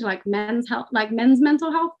I listen to like men's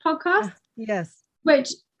mental health podcasts. Yes. Which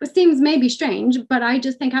seems maybe strange, but I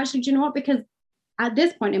just think, actually, do you know what? Because at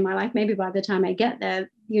this point in my life, maybe by the time I get there,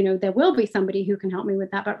 there will be somebody who can help me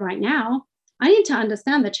with that. But right now, I need to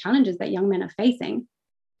understand the challenges that young men are facing,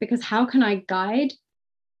 because how can I guide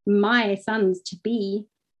my sons to be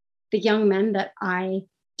the young men that I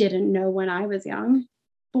didn't know when I was young?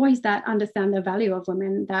 Boys that understand the value of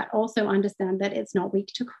women, that also understand that it's not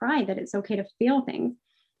weak to cry, that it's okay to feel things.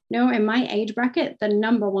 In my age bracket, the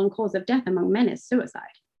number one cause of death among men is suicide.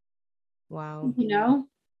 Wow.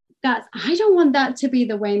 I don't want that to be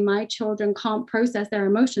the way my children can't process their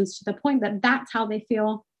emotions to the point that that's how they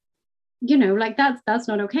feel, that's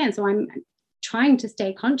not okay. And so I'm trying to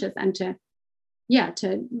stay conscious and to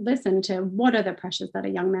listen to what are the pressures that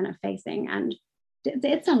young men are facing. And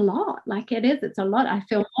it's a lot. It's a lot. I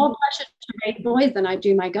feel more pressure to raise boys than I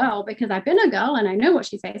do my girl, because I've been a girl and I know what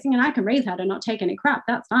she's facing and I can raise her to not take any crap.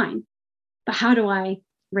 That's fine. But how do I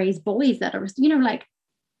raise boys that are, and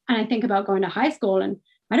I think about going to high school, and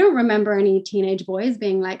I don't remember any teenage boys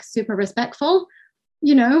being like super respectful,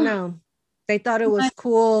 No, They thought it was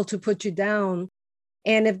cool to put you down.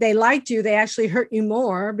 And if they liked you, they actually hurt you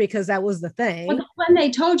more because that was the thing. When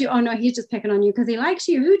they told you, oh no, he's just picking on you because he likes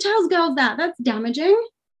you. Who tells girls that? That's damaging.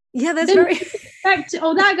 Yeah, that's very.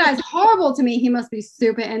 Oh, that guy's horrible to me. He must be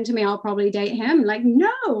super into me. I'll probably date him. Like,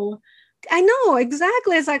 no. I know,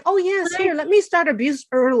 exactly. It's like, oh yes, here, let me start abuse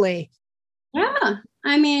early. Yeah.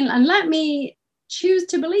 I mean, and let me choose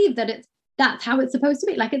to believe that that's how it's supposed to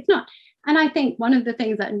be. Like, it's not. And I think one of the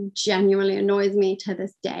things that genuinely annoys me to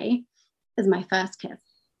this day is my first kiss.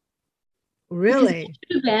 Really? It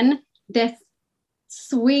should have been this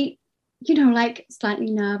sweet, like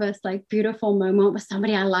slightly nervous, like beautiful moment with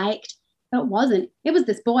somebody I liked. But it wasn't. It was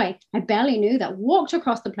this boy I barely knew that walked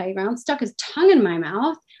across the playground, stuck his tongue in my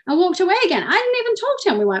mouth, and walked away again. I didn't even talk to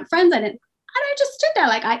him. We weren't friends. I just stood there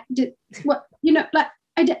like I did what, like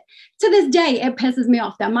I did. To this day, it pisses me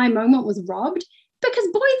off that my moment was robbed because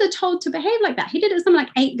boys are told to behave like that. He did it to something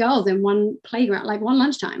like 8 girls in one playground, like one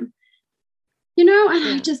lunchtime. And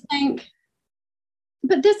I just think,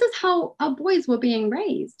 but this is how our boys were being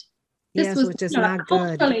raised. This was, which is not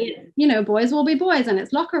good. Boys will be boys and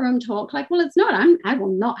it's locker room talk. Like, well, it's not. I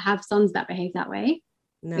will not have sons that behave that way.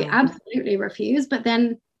 No. We absolutely refuse. But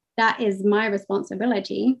then that is my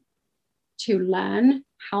responsibility to learn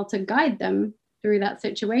how to guide them through that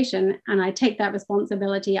situation. And I take that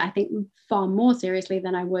responsibility, I think, far more seriously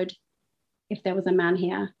than I would if there was a man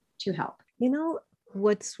here to help.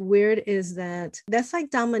 What's weird is that's like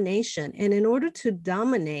domination. And in order to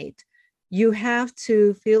dominate, you have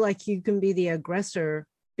to feel like you can be the aggressor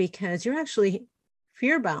because you're actually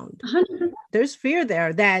fear-bound. 100%. There's fear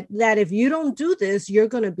there that if you don't do this, you're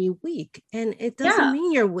going to be weak. And it doesn't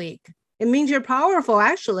mean you're weak. It means you're powerful,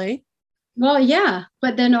 actually. Well, yeah,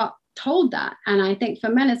 but they're not told that. And I think for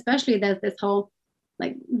men especially, there's this whole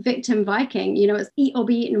like victim Viking, it's eat or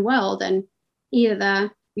be eaten world. And either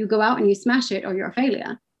you go out and you smash it or you're a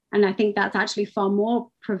failure. And I think that's actually far more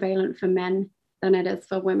prevalent for men than it is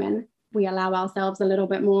for women. We allow ourselves a little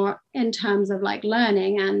bit more in terms of like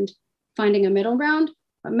learning and finding a middle ground.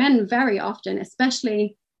 But men very often,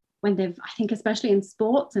 especially when especially in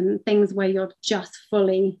sports and things where you're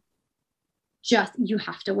you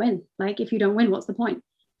have to win. Like if you don't win, what's the point?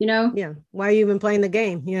 Yeah. Why are you even playing the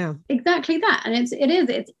game? Yeah. Exactly that. And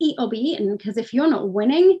it's eat or be eaten, because if you're not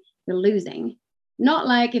winning, you're losing. Not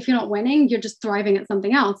like if you're not winning, you're just thriving at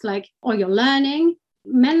something else, like, or you're learning.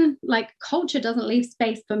 Men, like culture doesn't leave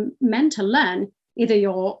space for men to learn. Either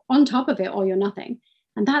you're on top of it or you're nothing.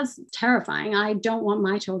 And that's terrifying. I don't want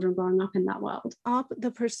my children growing up in that world.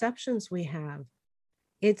 The perceptions we have.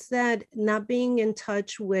 It's that not being in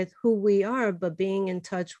touch with who we are, but being in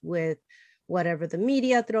touch with whatever the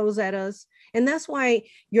media throws at us. And that's why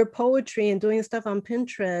your poetry and doing stuff on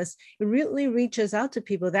Pinterest, it really reaches out to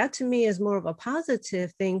people. That to me is more of a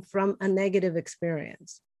positive thing from a negative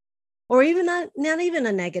experience. Or even not even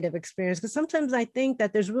a negative experience, because sometimes I think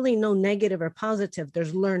that there's really no negative or positive.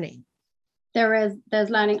 There's learning. There's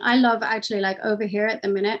learning. I love actually, like over here at the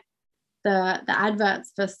minute, the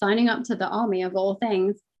adverts for signing up to the army of all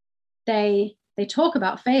things. They talk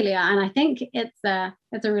about failure, and I think it's a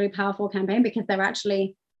really powerful campaign because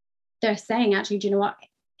they're saying actually, do you know what?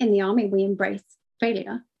 In the army, we embrace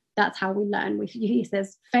failure. That's how we learn. He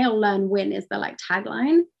says, "Fail, learn, win" is the like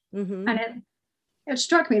tagline, and it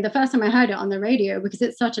struck me the first time I heard it on the radio because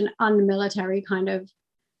it's such an unmilitary kind of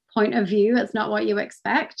point of view. It's not what you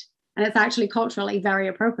expect, and it's actually culturally very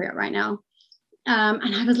appropriate right now.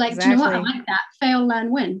 And I was like, exactly. Do you know what? I like that. Fail, learn,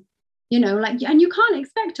 win. And you can't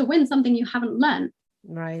expect to win something you haven't learned.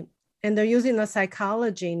 Right. And they're using the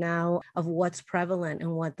psychology now of what's prevalent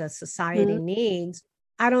and what the society needs.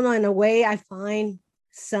 I don't know, in a way, I find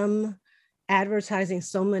some advertising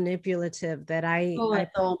so manipulative that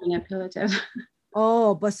it's all manipulative.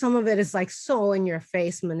 But some of it is like so in your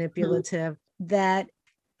face manipulative that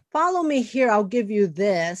follow me here, I'll give you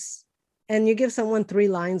this. And you give someone 3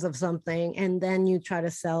 lines of something, and then you try to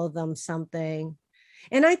sell them something.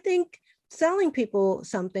 And I think selling people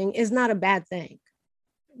something is not a bad thing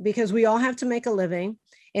because we all have to make a living.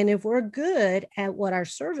 And if we're good at what our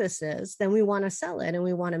service is, then we want to sell it and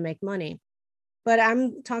we want to make money. But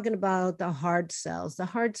I'm talking about the hard sells. The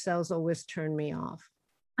hard sells always turn me off.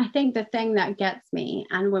 I think the thing that gets me,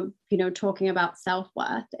 and when, talking about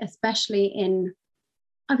self-worth, especially in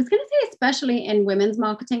women's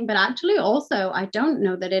marketing, but actually also, I don't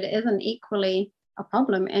know that it isn't equally a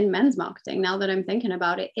problem in men's marketing. Now that I'm thinking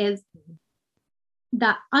about it, is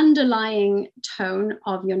that underlying tone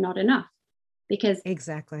of you're not enough. Because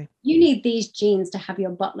exactly, you need these jeans to have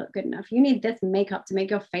your butt look good enough. You need this makeup to make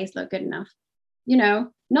your face look good enough.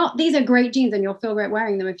 not these are great jeans and you'll feel great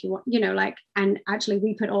wearing them if you want, like, and actually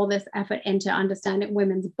we put all this effort into understanding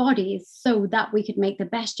women's bodies so that we could make the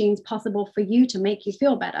best jeans possible for you to make you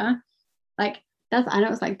feel better. Like I know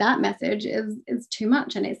it's like that message is too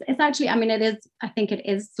much. And it's actually, I mean, I think it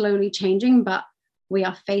is slowly changing, but we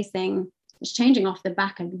are it's changing off the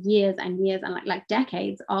back of years and years and like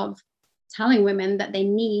decades of telling women that they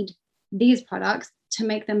need these products to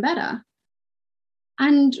make them better.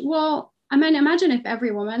 And well, I mean, imagine if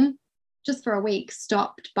every woman just for a week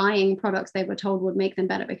stopped buying products they were told would make them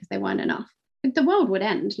better because they weren't enough. Like the world would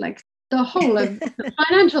end. Like the whole of the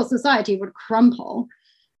financial society would crumple.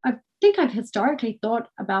 I think I've historically thought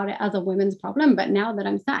about it as a women's problem, but now that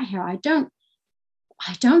I'm sat here, I don't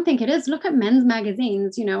think it is. Look at men's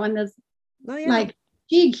magazines, and there's like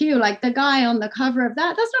GQ, like the guy on the cover of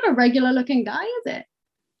that's not a regular looking guy, is it?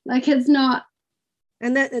 Like it's not.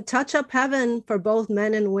 And that touch up heaven for both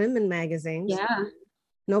men and women magazines. Yeah.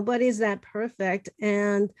 Nobody's that perfect.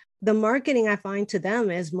 And the marketing I find to them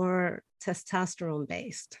is more testosterone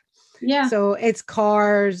based. Yeah. So it's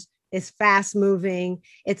cars, it's fast moving,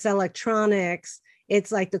 it's electronics,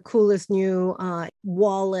 it's like the coolest new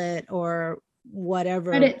wallet or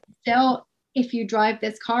whatever. But it's still, if you drive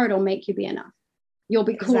this car, it'll make you be enough. You'll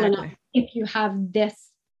be cool enough if you have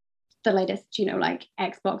the latest, like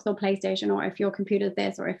Xbox or PlayStation, or if your computer's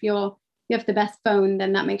this, or if you have the best phone,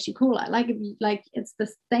 then that makes you cooler. Like it's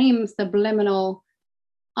the same subliminal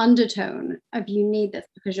undertone of you need this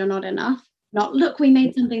because you're not enough. Not, look, we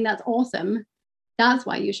made something that's awesome. That's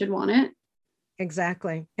why you should want it.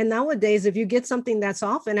 Exactly. And nowadays, if you get something that's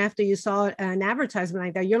often after you saw an advertisement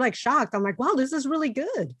like that, you're like shocked. I'm like, wow, this is really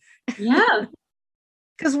good. Yeah.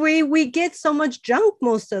 Because we get so much junk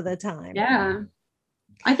most of the time. Yeah.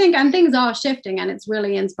 I think, and things are shifting, and it's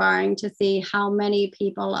really inspiring to see how many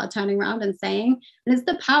people are turning around and saying, and it's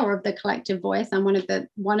the power of the collective voice. And one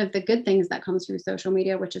of the good things that comes through social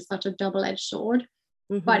media, which is such a double-edged sword,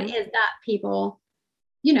 but is that people,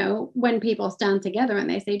 when people stand together and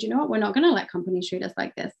they say, do you know what, we're not going to let companies treat us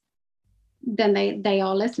like this, then they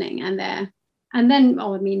are listening, and then I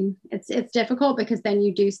mean, it's difficult because then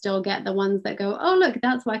you do still get the ones that go, oh, look,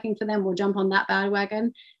 that's working for them, we'll jump on that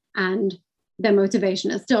bandwagon, and their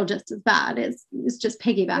motivation is still just as bad. It's just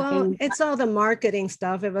piggybacking. Well, it's all the marketing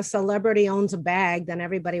stuff. If a celebrity owns a bag, then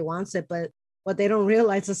everybody wants it. But what they don't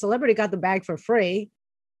realize, the celebrity got the bag for free.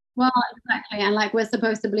 Well, exactly. And like, we're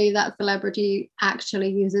supposed to believe that celebrity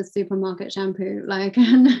actually uses supermarket shampoo. Like,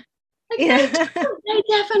 and they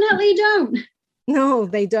definitely don't. No,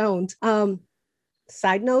 they don't.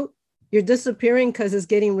 Side note, you're disappearing because it's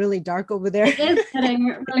getting really dark over there. It is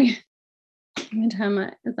getting really. What time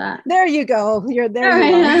is that? There you go. You're there.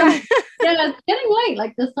 Yeah, it's getting late.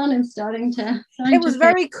 Like the sun is starting to. It was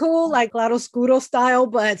very cool, like Claroscuro style,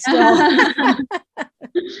 but still.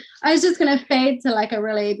 I was just gonna fade to like a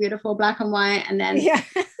really beautiful black and white, and then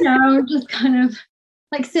just kind of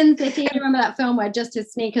like Sin City. You remember that film where just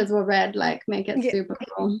his sneakers were red? Like make it super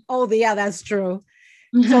cool. Oh, yeah, that's true.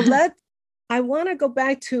 So I want to go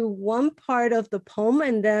back to one part of the poem,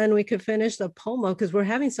 and then we could finish the poem because we're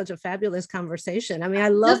having such a fabulous conversation. I mean, I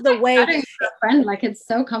love the way friend, like it's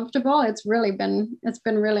so comfortable. It's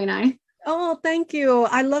been really nice. Oh, thank you.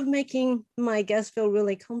 I love making my guests feel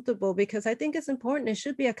really comfortable because I think it's important. It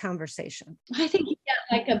should be a conversation. I think you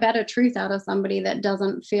get like a better truth out of somebody that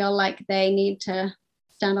doesn't feel like they need to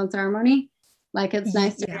stand on ceremony. Like it's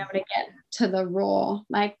nice to be able to get to the raw,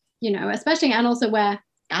 like, especially, and also where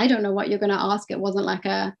I don't know what you're going to ask. It wasn't like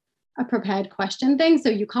a prepared question thing. So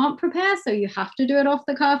you can't prepare. So you have to do it off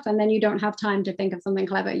the cuff, and then you don't have time to think of something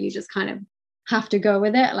clever. You just kind of have to go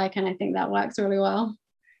with it. Like, and I think that works really well.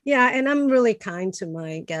 Yeah. And I'm really kind to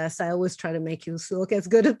my guests. I always try to make you look as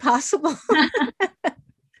good as possible.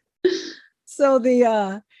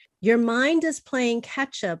 So your mind is playing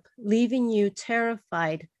catch up, leaving you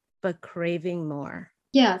terrified, but craving more.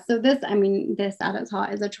 Yeah. So this at its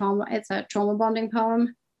heart is it's a trauma bonding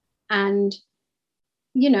poem. And,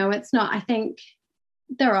 it's not, I think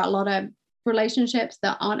there are a lot of relationships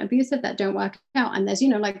that aren't abusive that don't work out. And there's,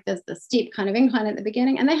 there's the steep kind of incline at the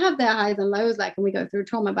beginning, and they have their highs and lows, like, and we go through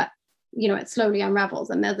trauma, but, it slowly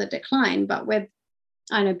unravels and there's a decline. But with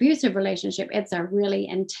an abusive relationship, it's a really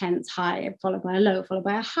intense high followed by a low, followed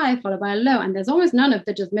by a high, followed by a low. And there's almost none of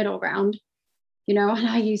the just middle ground, and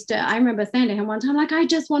I remember saying to him one time, like, I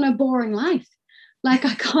just want a boring life. Like,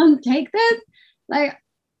 I can't take this. Like,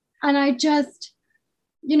 and I just,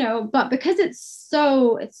 but because it's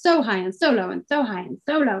so high and so low and so high and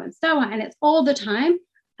so low and so high, and it's all the time.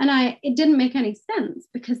 And it didn't make any sense,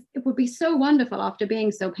 because it would be so wonderful after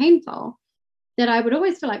being so painful that I would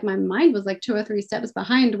always feel like my mind was like 2 or 3 steps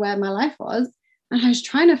behind where my life was. And I was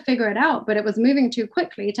trying to figure it out, but it was moving too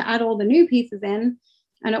quickly to add all the new pieces in.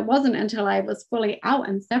 And it wasn't until I was fully out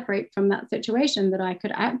and separate from that situation that I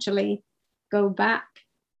could actually go back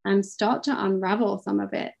and start to unravel some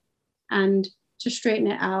of it and to straighten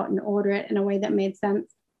it out and order it in a way that made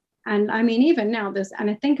sense. And I mean, even now, and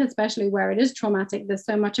I think especially where it is traumatic, there's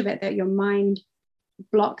so much of it that your mind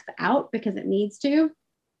blocks out because it needs to.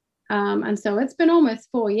 And so it's been almost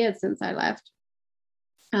 4 years since I left.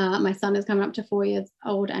 My son is coming up to 4 years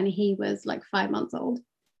old, and he was like 5 months old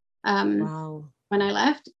Wow. when I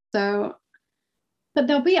left. So, but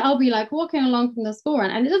I'll be like walking along from the school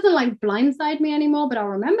run, and it doesn't like blindside me anymore, but I'll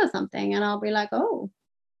remember something and I'll be like, oh,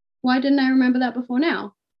 why didn't I remember that before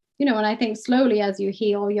now? You know, and I think slowly as you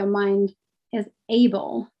heal, your mind is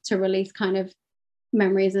able to release kind of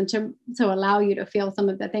memories and to allow you to feel some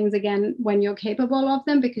of the things again when you're capable of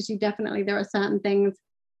them, because there are certain things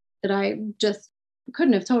that I just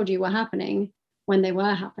couldn't have told you were happening when they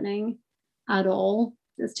were happening at all.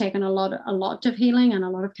 It's taken a lot of healing and a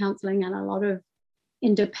lot of counseling and a lot of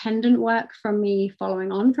independent work from me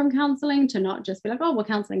following on from counseling to not just be like, oh, well,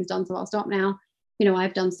 counseling's done, so I'll stop now. You know,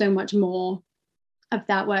 I've done so much more of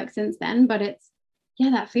that work since then. But it's,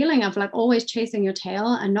 yeah, that feeling of like always chasing your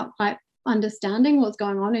tail and not quite understanding what's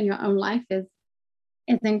going on in your own life is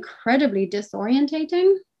incredibly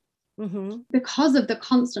disorientating because of the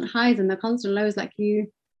constant highs and the constant lows. Like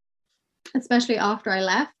especially after I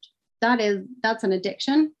left, that's an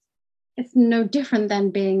addiction. It's no different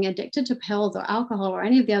than being addicted to pills or alcohol or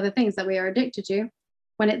any of the other things that we are addicted to.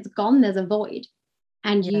 When it's gone, there's a void,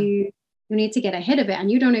 and you need to get ahead of it,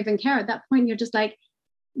 and you don't even care at that point. You're just like,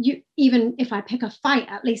 even if I pick a fight,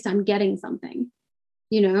 at least I'm getting something,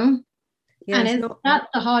 you know. And that's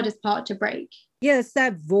the hardest part to break. Yeah, it's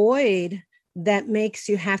that void that makes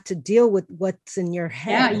you have to deal with what's in your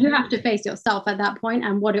head. Yeah, you have to face yourself at that point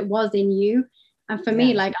and what it was in you. And for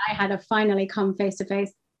me, like, I had to finally come face to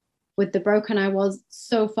face with the broken I was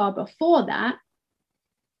so far before that.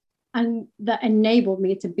 And that enabled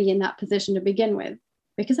me to be in that position to begin with,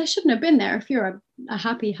 because I shouldn't have been there. If you're a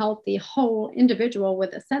happy, healthy, whole individual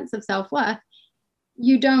with a sense of self-worth,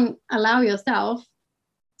 you don't allow yourself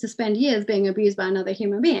to spend years being abused by another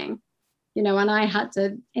human being, you know. And I had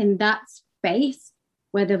to, in that space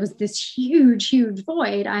where there was this huge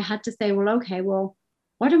void, I had to say, well, okay, well,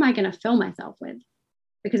 what am I going to fill myself with?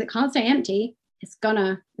 Because it can't stay empty. It's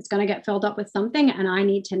gonna get filled up with something, and I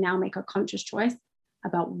need to now make a conscious choice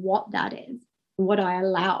about what that is and what I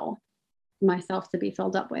allow myself to be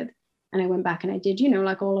filled up with. And I went back and I did, you know,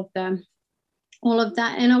 like all of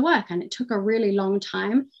that inner work, and it took a really long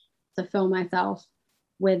time to fill myself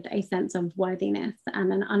with a sense of worthiness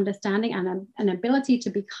and an understanding and an ability to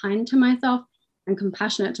be kind to myself and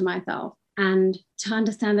compassionate to myself, and to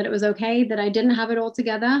understand that it was okay that I didn't have it all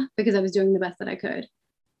together, because I was doing the best that I could.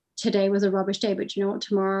 Today was a rubbish day, but you know what,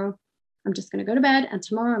 tomorrow I'm just going to go to bed, and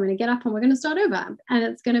tomorrow I'm going to get up and we're going to start over, and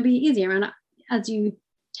it's going to be easier. And as you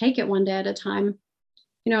take it one day at a time,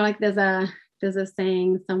 you know, like there's a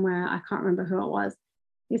saying somewhere, I can't remember who it was.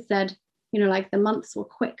 He said, you know, like the months were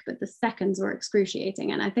quick, but the seconds were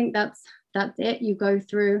excruciating. And I think that's it. You go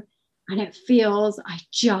through and it feels, I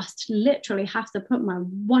just literally have to put my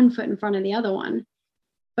one foot in front of the other one.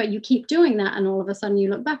 But you keep doing that, and all of a sudden you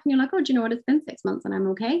look back and you're like, oh, do you know what? It's been 6 months and I'm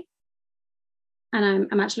okay. And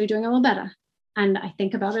I'm actually doing a little better. And I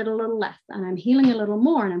think about it a little less, and I'm healing a little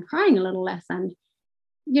more, and I'm crying a little less. And,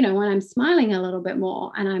 you know, when I'm smiling a little bit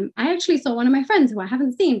more, and I actually saw one of my friends who I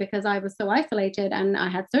haven't seen because I was so isolated and I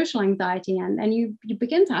had social anxiety, and you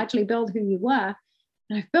begin to actually build who you were.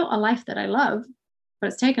 And I've built a life that I love, but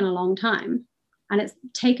it's taken a long time. And it's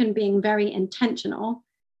taken being very intentional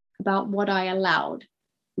about what I allowed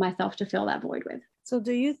myself to fill that void with. So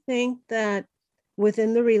do you think that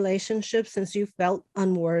within the relationship, since you felt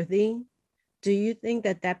unworthy, do you think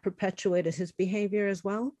that perpetuated his behavior as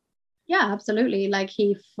well? Yeah, absolutely. Like,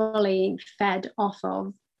 he fully fed off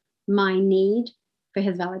of my need for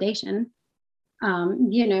his validation.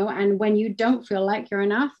 You know, and when you don't feel like you're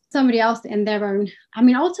enough, somebody else in their own, I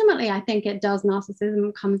mean, ultimately, I think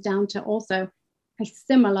narcissism comes down to also a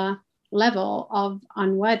similar level of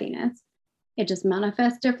unworthiness. It just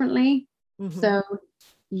manifests differently. Mm-hmm. So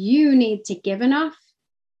you need to give enough,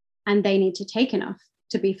 and they need to take enough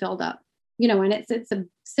to be filled up, you know, and it's a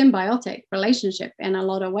symbiotic relationship in a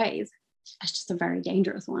lot of ways. It's just a very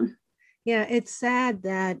dangerous one. Yeah, it's sad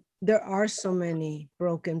that there are so many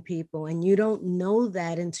broken people, and you don't know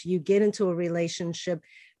that until you get into a relationship,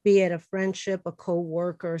 be it a friendship, a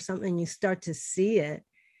co-worker, or something, you start to see it.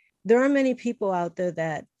 There are many people out there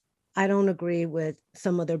that I don't agree with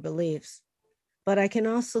some of their beliefs, but I can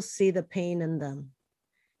also see the pain in them.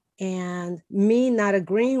 And me not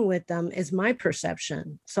agreeing with them is my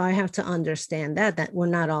perception. So I have to understand that we're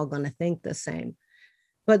not all going to think the same.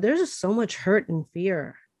 But there's just so much hurt and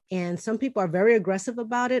fear. And some people are very aggressive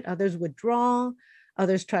about it. Others withdraw.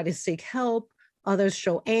 Others try to seek help. Others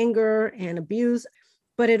show anger and abuse.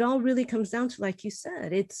 But it all really comes down to, like you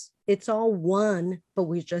said, it's all one, but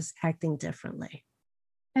we're just acting differently.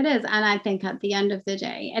 It is. And I think at the end of the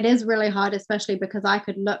day, it is really hard, especially because I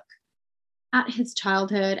could look at his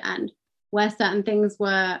childhood and where certain things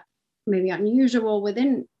were maybe unusual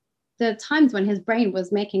within the times when his brain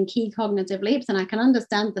was making key cognitive leaps. And I can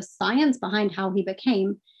understand the science behind how he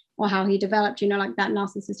became or how he developed, like that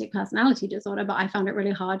narcissistic personality disorder. But I found it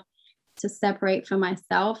really hard to separate for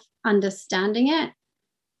myself, understanding it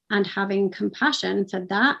and having compassion for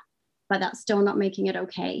that. But that's still not making it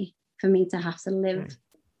okay for me to have to live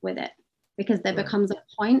with it, because there becomes a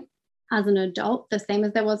point as an adult, the same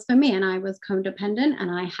as there was for me. And I was codependent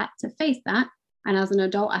and I had to face that. And as an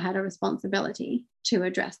adult, I had a responsibility to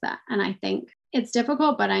address that. And I think it's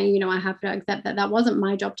difficult, but I have to accept that wasn't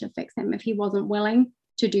my job to fix him. If he wasn't willing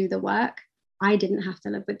to do the work, I didn't have to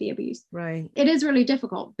live with the abuse. Right. It is really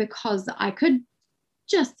difficult because I could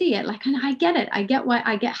just see it. And I get it. I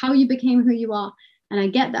get how you became who you are. And I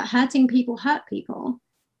get that hurting people hurt people,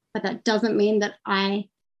 but that doesn't mean that I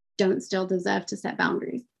don't still deserve to set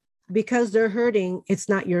boundaries. Because they're hurting, it's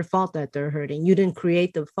not your fault that they're hurting. You didn't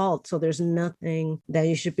create the fault. So there's nothing that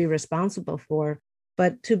you should be responsible for.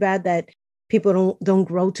 But too bad that people don't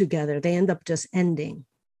grow together. They end up just ending.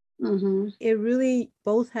 Mm-hmm. It really,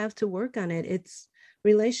 both have to work on it. It's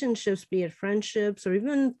relationships, be it friendships or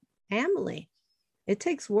even family. It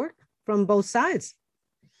takes work from both sides.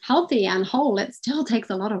 Healthy and whole, it still takes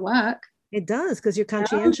a lot of work. It does, because you're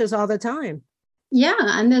conscientious all the time. Yeah,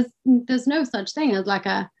 and there's no such thing as like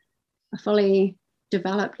a fully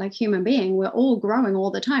developed human being. We're all growing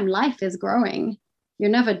all the time. Life is growing. You're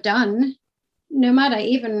never done. No matter,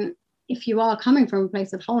 even if you are coming from a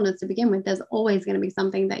place of wholeness to begin with, there's always going to be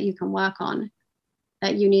something that you can work on,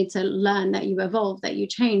 that you need to learn, that you evolve, that you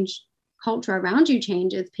change. Culture around you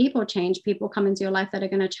changes, people change, people come into your life that are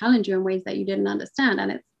going to challenge you in ways that you didn't understand.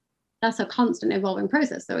 And that's a constant evolving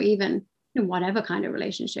process. So even in whatever kind of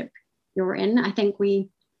relationship you're in, I think we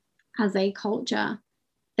as a culture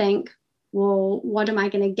think, well, what am I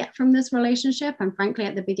going to get from this relationship? And frankly,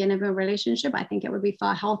 at the beginning of a relationship, I think it would be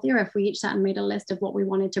far healthier if we each sat and made a list of what we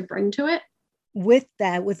wanted to bring to it. With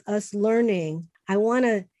that, with us learning, I want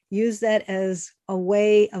to use that as a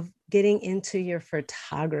way of getting into your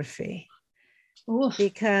photography. Oof.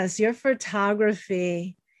 Because your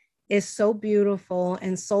photography is so beautiful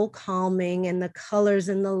and so calming, and the colors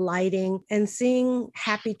and the lighting and seeing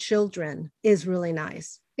happy children is really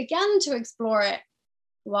nice. Began to explore it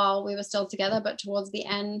while we were still together, but towards the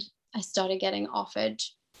end, I started getting offered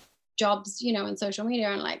jobs, in social media,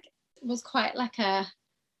 and it was quite like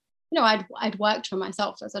I'd worked for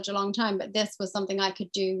myself for such a long time, but this was something I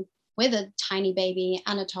could do with a tiny baby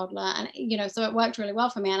and a toddler, and so it worked really well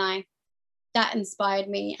for me, and that inspired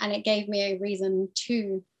me, and it gave me a reason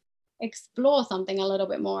to explore something a little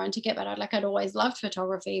bit more and to get better. I'd always loved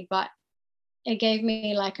photography, but it gave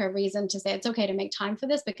me a reason to say it's okay to make time for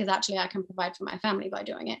this, because actually I can provide for my family by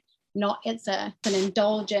doing it. Not it's an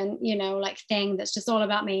indulgent, thing that's just all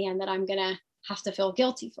about me and that I'm gonna have to feel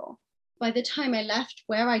guilty for. By the time I left,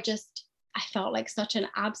 where I felt like such an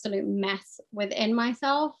absolute mess within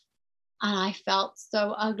myself, and I felt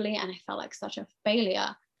so ugly, and I felt like such a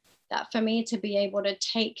failure, that for me to be able to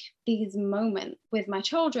take these moments with my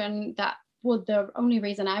children that were the only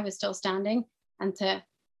reason I was still standing, and to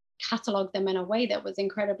catalog them in a way that was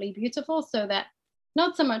incredibly beautiful, so that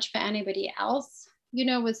not so much for anybody else,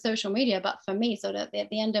 with social media, but for me, so that at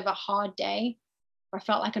the end of a hard day where I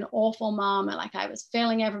felt like an awful mom and I was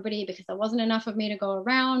failing everybody because there wasn't enough of me to go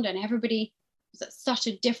around, and everybody was at such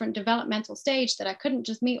a different developmental stage that I couldn't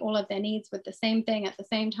just meet all of their needs with the same thing at the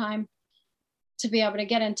same time, to be able to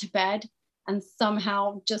get into bed and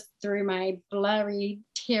somehow just through my blurry,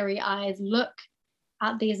 teary eyes look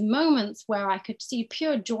at these moments where I could see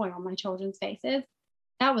pure joy on my children's faces,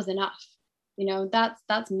 that was enough.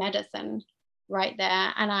 That's medicine right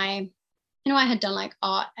there. And I had done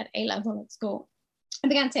art at A-level at school. I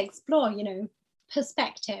began to explore,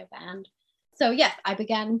 perspective. And so, yes, I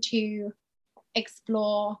began to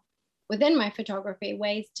explore within my photography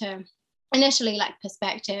ways to initially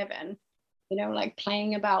perspective and,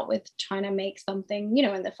 playing about with trying to make something,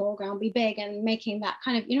 in the foreground be big, and making that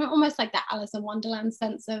kind of, almost like that Alice in Wonderland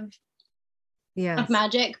sense of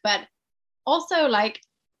magic. But also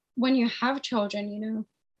when you have children,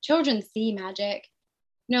 children see magic.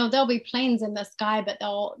 there'll be planes in the sky, but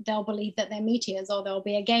they'll believe that they're meteors, or there'll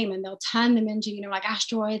be a game and they'll turn them into, like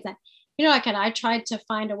asteroids. And, and I tried to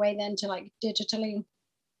find a way then to like digitally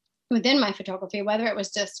within my photography, whether it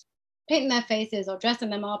was just painting their faces or dressing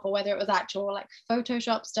them up, or whether it was actual like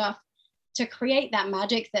Photoshop stuff, to create that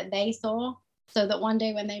magic that they saw, so that one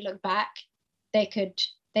day when they look back, they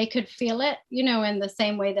could feel it, in the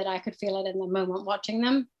same way that I could feel it in the moment watching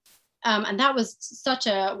them. And that was such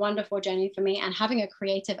a wonderful journey for me. And having a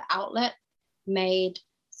creative outlet made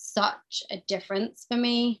such a difference for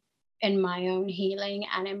me in my own healing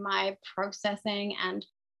and in my processing. And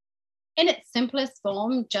in its simplest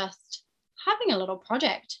form, just having a little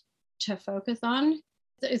project to focus on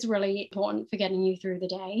is really important for getting you through the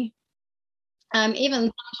day.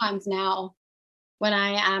 Even sometimes now when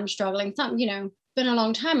I am struggling, been a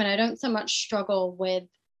long time and I don't so much struggle with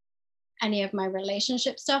any of my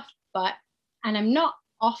relationship stuff, and I'm not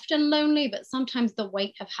often lonely, but sometimes the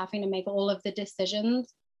weight of having to make all of the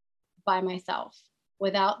decisions by myself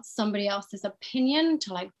without somebody else's opinion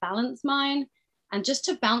to like balance mine and just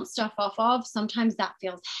to bounce stuff off of, sometimes that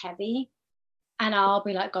feels heavy. And I'll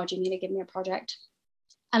be like, God, you need to give me a project.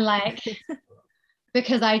 And like,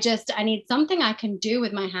 because I need something I can do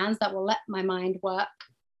with my hands that will let my mind work,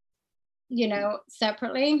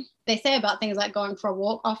 separately. They say about things like going for a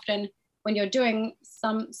walk, often when you're doing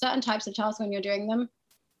some certain types of tasks, when you're doing them,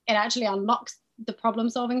 it actually unlocks the problem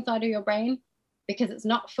solving side of your brain because it's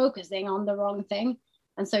not focusing on the wrong thing.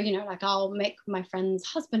 And so, like I'll make my friend's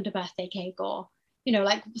husband a birthday cake, or,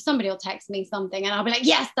 like somebody will text me something and I'll be like,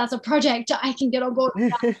 yes, that's a project I can get on board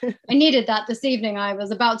with that. I needed that this evening. I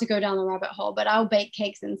was about to go down the rabbit hole, but I'll bake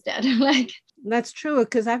cakes instead. Like, that's true.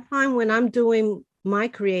 Because I find when I'm doing my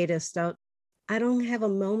creative stuff, I don't have a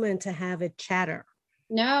moment to have it chatter.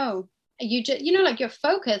 No, you just, like you're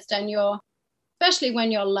focused, and especially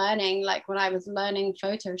when you're learning, like when I was learning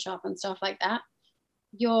Photoshop and stuff like that,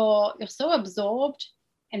 you're so absorbed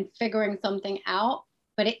in figuring something out,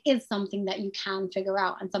 but it is something that you can figure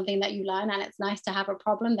out and something that you learn. And it's nice to have a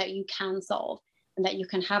problem that you can solve and that you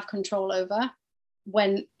can have control over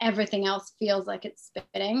when everything else feels like it's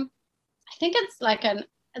spinning. I think it's like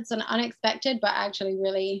it's an unexpected, but actually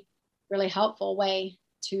really, really helpful way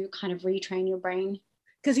to kind of retrain your brain.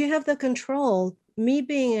 Because you have the control. Me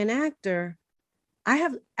being an actor, I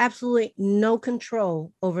have absolutely no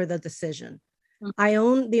control over the decision.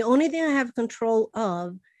 Mm-hmm. The only thing I have control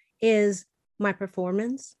of is my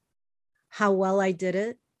performance, how well I did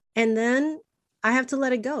it. And then I have to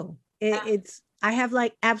let it go. I have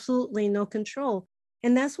like absolutely no control.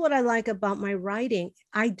 And that's what I like about my writing.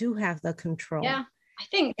 I do have the control. Yeah, I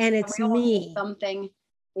think. And it's me. Something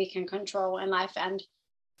we can control in life. And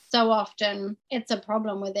so often it's a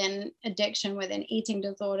problem within addiction, within eating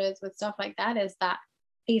disorders, with stuff like that, is that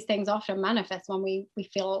these things often manifest when we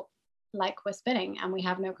feel like we're spinning and we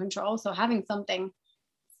have no control. So having something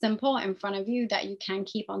simple in front of you that you can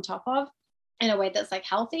keep on top of in a way that's like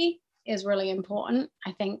healthy is really important.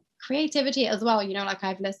 I think creativity as well, like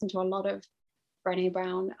I've listened to a lot of Brené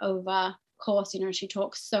Brown over course, she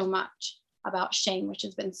talks so much about shame, which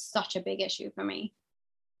has been such a big issue for me.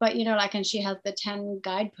 But, and she has the 10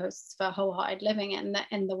 guideposts for wholehearted living in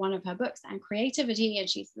the one of her books, and creativity. And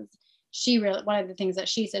she says one of the things that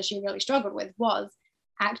she says she really struggled with was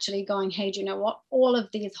actually going, hey, do you know what? All of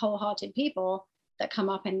these wholehearted people that come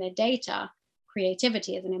up in their data,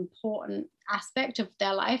 creativity is an important aspect of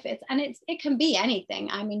their life. It can be anything.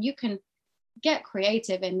 I mean, you can get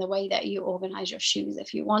creative in the way that you organize your shoes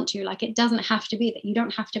if you want to. Like, it doesn't have to be that. You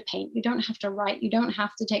don't have to paint, you don't have to write, you don't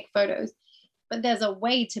have to take photos. But there's a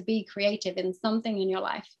way to be creative in something in your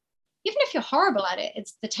life. Even if you're horrible at it,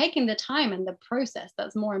 it's the taking the time and the process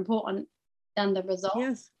that's more important than the result.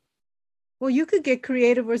 Yes. Well, you could get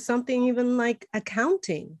creative with something even like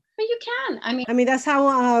accounting. But you can. I mean, that's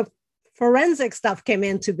how forensic stuff came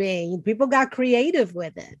into being. People got creative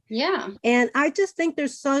with it. Yeah. And I just think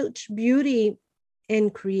there's such beauty in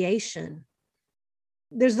creation.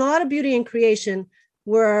 There's a lot of beauty in creation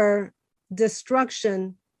where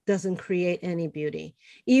destruction doesn't create any beauty,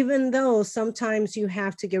 even though sometimes you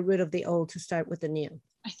have to get rid of the old to start with the new.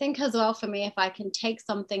 I think as well, for me, if I can take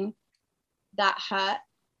something that hurt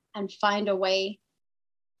and find a way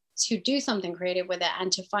to do something creative with it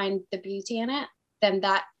and to find the beauty in it, then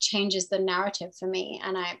that changes the narrative for me.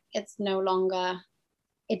 And it's no longer,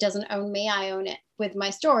 it doesn't own me, I own it. With my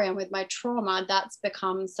story and with my trauma, that's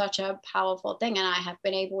become such a powerful thing. And I have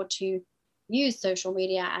been able to use social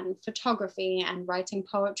media and photography and writing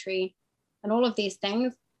poetry and all of these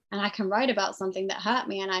things. And I can write about something that hurt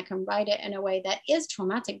me, and I can write it in a way that is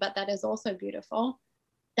traumatic, but that is also beautiful.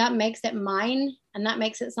 That makes it mine And that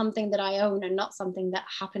makes it something that I own and not something that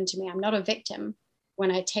happened to me. I'm not a victim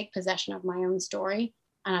when I take possession of my own story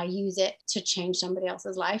and I use it to change somebody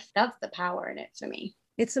else's life. That's the power in it for me.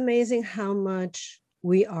 It's amazing how much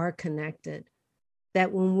we are connected,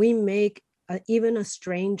 that when we make even a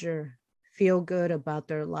stranger feel good about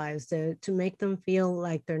their lives, to make them feel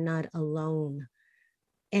like they're not alone.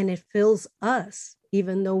 And it fills us,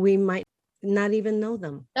 even though we might not even know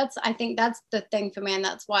them. I think that's the thing for me. And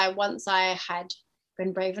that's why once I had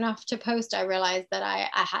been brave enough to post, I realized that I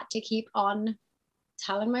had to keep on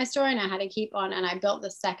telling my story, and I had to keep on. And I built the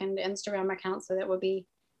second Instagram account so that it would be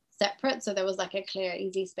separate. So there was like a clear,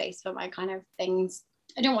 easy space for my kind of things.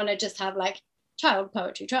 I don't want to just have like child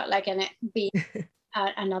poetry, like, and it be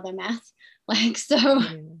another mess. Like, so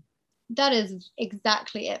yeah. That is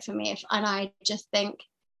exactly it for me. And I just think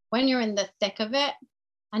when you're in the thick of it,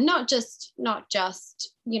 and not just,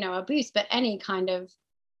 abuse, but any kind of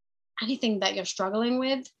anything that you're struggling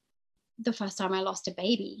with. The first time I lost a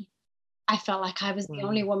baby, I felt like I was the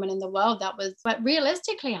only woman in the world that was, but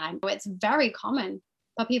realistically, I know it's very common,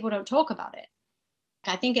 but people don't talk about it.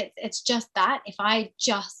 I think it's just that if I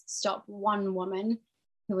just stop one woman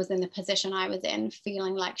who was in the position I was in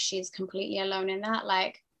feeling like she's completely alone in that,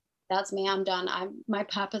 like, that's me, I'm done. My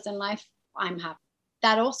purpose in life, I'm happy.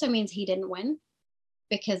 That also means he didn't win,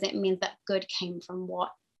 because it means that good came from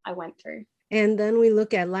what I went through. And then we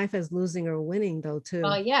look at life as losing or winning though, too.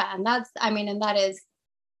 Oh yeah. And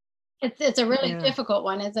it's a really difficult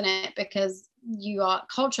one, isn't it? Because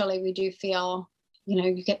culturally, we do feel,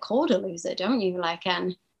 you get called a loser, don't you?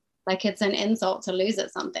 And it's an insult to lose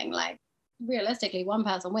at something. Like, realistically, one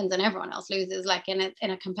person wins and everyone else loses, like in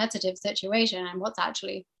a competitive situation. And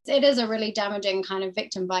it is a really damaging kind of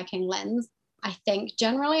victim Viking lens. I think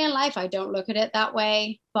generally in life, I don't look at it that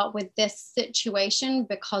way. But with this situation,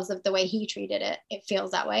 because of the way he treated it, it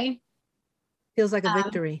feels that way. Feels like a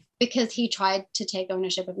victory. Because he tried to take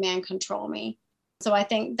ownership of me and control me. So I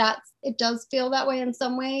think it does feel that way in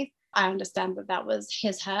some ways. I understand that was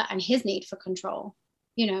his hurt and his need for control.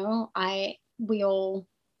 We all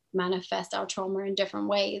manifest our trauma in different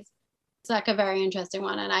ways. It's like a very interesting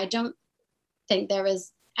one. And I don't think there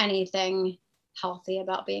is anything healthy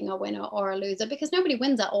about being a winner or a loser, because nobody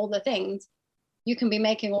wins at all the things. You can be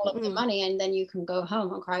making all of the money and then you can go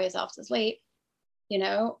home and cry yourself to sleep,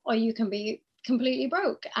 or you can be completely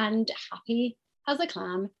broke and happy as a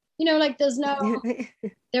clam. There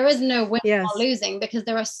is no winning or losing, because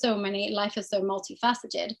there are so many, life is so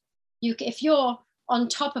multifaceted. If you're on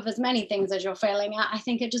top of as many things as you're failing at, I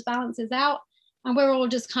think it just balances out, and we're all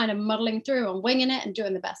just kind of muddling through and winging it and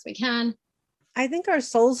doing the best we can. I think our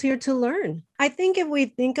soul's here to learn. I think if we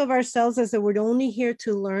think of ourselves as that we're only here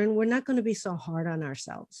to learn, we're not going to be so hard on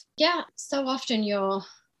ourselves. Yeah, so often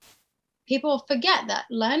people forget that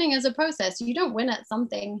learning is a process. You don't win at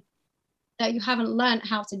something that you haven't learned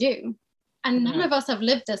how to do. And none of us have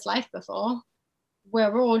lived this life before.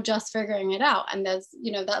 We're all just figuring it out. And there's,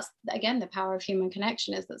 that's, again, the power of human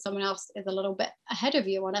connection, is that someone else is a little bit ahead of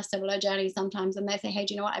you on a similar journey sometimes. And they say, hey,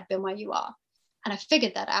 do you know what? I've been where you are. And I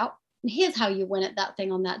figured that out. And here's how you win at that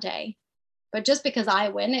thing on that day. But just because I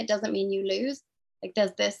win, it doesn't mean you lose. Like,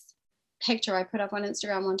 there's this picture I put up on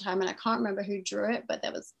Instagram one time, and I can't remember who drew it, but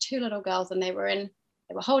there was two little girls, and they were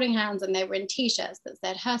holding hands, and they were in t-shirts that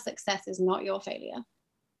said, her success is not your failure.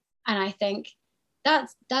 And I think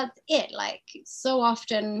that's it. Like, so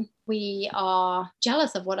often we are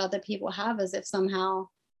jealous of what other people have, as if somehow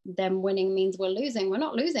them winning means we're losing. We're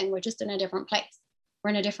not losing. We're just in a different place. We're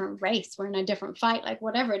in a different race. We're in a different fight. Like,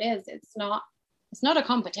 whatever it is, it's not a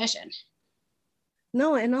competition.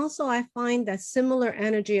 No, and also I find that similar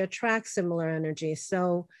energy attracts similar energy.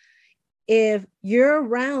 So if you're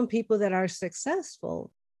around people that are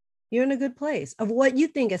successful, you're in a good place of what you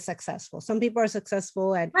think is successful. Some people are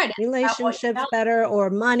successful at relationships better, or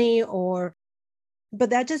money, but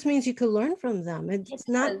that just means you could learn from them. It's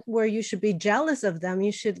not where you should be jealous of them.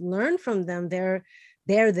 You should learn from them. They're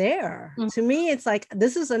there. Mm-hmm. To me, it's like,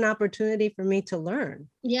 this is an opportunity for me to learn.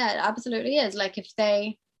 Yeah, it absolutely is. Like, if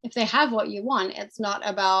they have what you want, it's not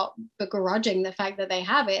about begrudging the fact that they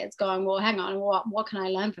have it. It's going, well, hang on, what can I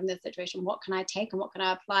learn from this situation? What can I take and what can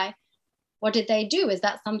I apply? What did they do? Is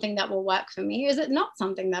that something that will work for me? Is it not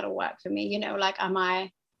something that will work for me? Am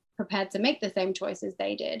I prepared to make the same choices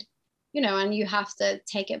they did? And you have to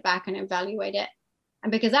take it back and evaluate it.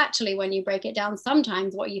 And because actually, when you break it down,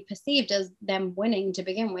 sometimes what you perceived as them winning to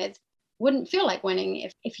begin with wouldn't feel like winning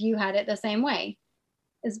if you had it the same way.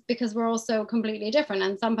 Is because we're all so completely different.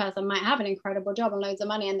 And some person might have an incredible job and loads of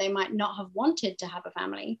money, and they might not have wanted to have a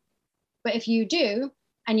family. But if you do,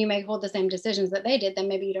 and you make all the same decisions that they did, then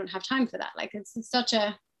maybe you don't have time for that. Like, it's such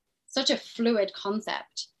a such a fluid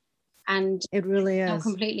concept, and it really is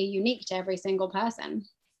completely unique to every single person.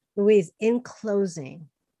 Louise, in closing,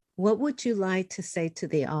 what would you like to say to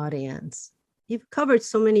the audience? You've covered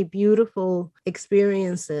so many beautiful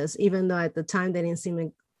experiences, even though at the time they didn't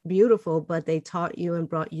seem beautiful, but they taught you and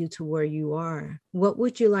brought you to where you are. What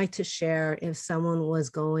would you like to share if someone was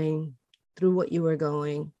going through what you were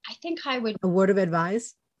going? I think I would, a word of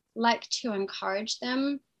advice, like to encourage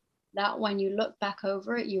them that when you look back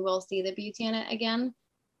over it, you will see the beauty in it again.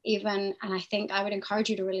 And I think I would encourage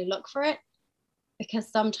you to really look for it,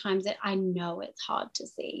 because sometimes I know it's hard to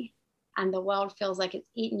see and the world feels like it's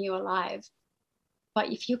eating you alive. But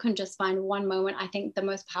if you can just find one moment, I think the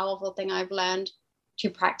most powerful thing I've learned to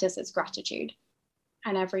practice is gratitude.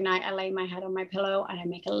 And every night I lay my head on my pillow and I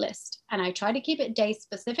make a list, and I try to keep it day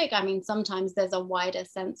specific. I mean, sometimes there's a wider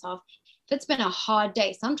sense of, if it's been a hard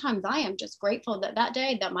day, sometimes I am just grateful that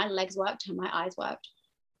day that my legs worked and my eyes worked.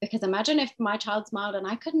 Because imagine if my child smiled and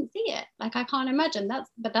I couldn't see it. Like, I can't imagine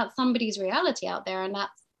but that's somebody's reality out there. And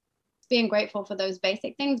that's being grateful for those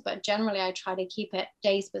basic things. But generally I try to keep it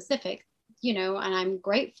day specific, and I'm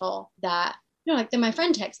grateful that, like my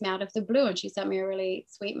friend texted me out of the blue and she sent me a really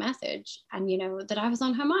sweet message, and, that I was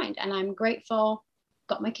on her mind, and I'm grateful,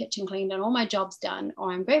 got my kitchen cleaned and all my jobs done,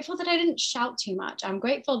 or I'm grateful that I didn't shout too much. I'm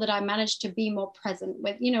grateful that I managed to be more present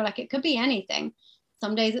with, like it could be anything.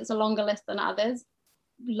 Some days it's a longer list than others.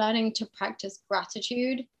 Learning to practice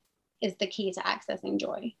gratitude is the key to accessing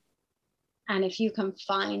joy. And if you can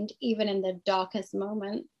find, even in the darkest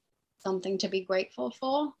moment, something to be grateful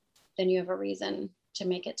for, then you have a reason to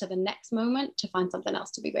make it to the next moment to find something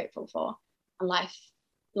else to be grateful for. And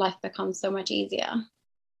life becomes so much easier. I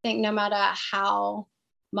think no matter how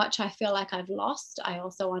much I feel like I've lost, I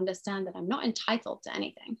also understand that I'm not entitled to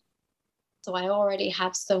anything. So I already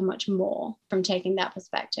have so much more from taking that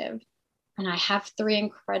perspective. And I have 3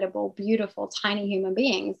 incredible, beautiful, tiny human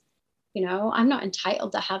beings. I'm not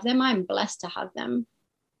entitled to have them. I'm blessed to have them,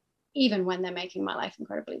 even when they're making my life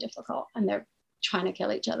incredibly difficult and they're trying to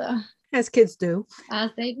kill each other. As kids do. As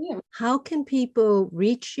they do. How can people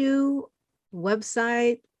reach you?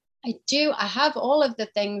 Website? I do. I have all of the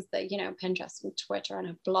things that, Pinterest and Twitter and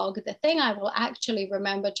a blog. The thing I will actually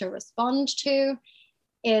remember to respond to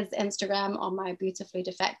is Instagram on my Beautifully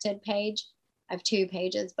Defected page. I have 2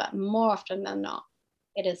 pages, but more often than not,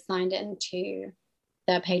 it is signed into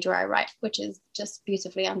the page where I write, which is just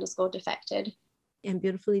beautifully_defected. And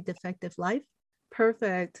Beautifully Defective Life.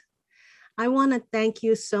 Perfect. I want to thank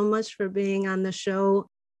you so much for being on the show.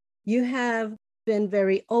 You have been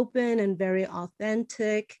very open and very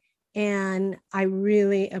authentic, and I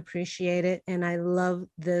really appreciate it. And I love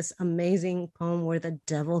this amazing poem, Where the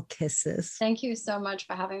Devil Kisses. Thank you so much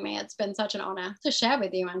for having me. It's been such an honor to share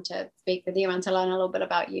with you and to speak with you and to learn a little bit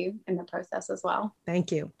about you in the process as well.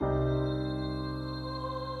 Thank you.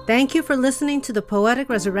 Thank you for listening to the Poetic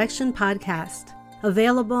Resurrection podcast,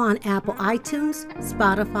 available on Apple iTunes,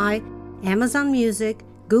 Spotify, Amazon Music,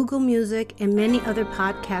 Google Music, and many other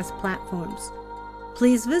podcast platforms.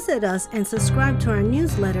 Please visit us and subscribe to our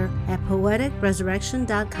newsletter at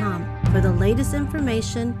poeticresurrection.com for the latest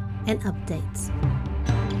information and updates.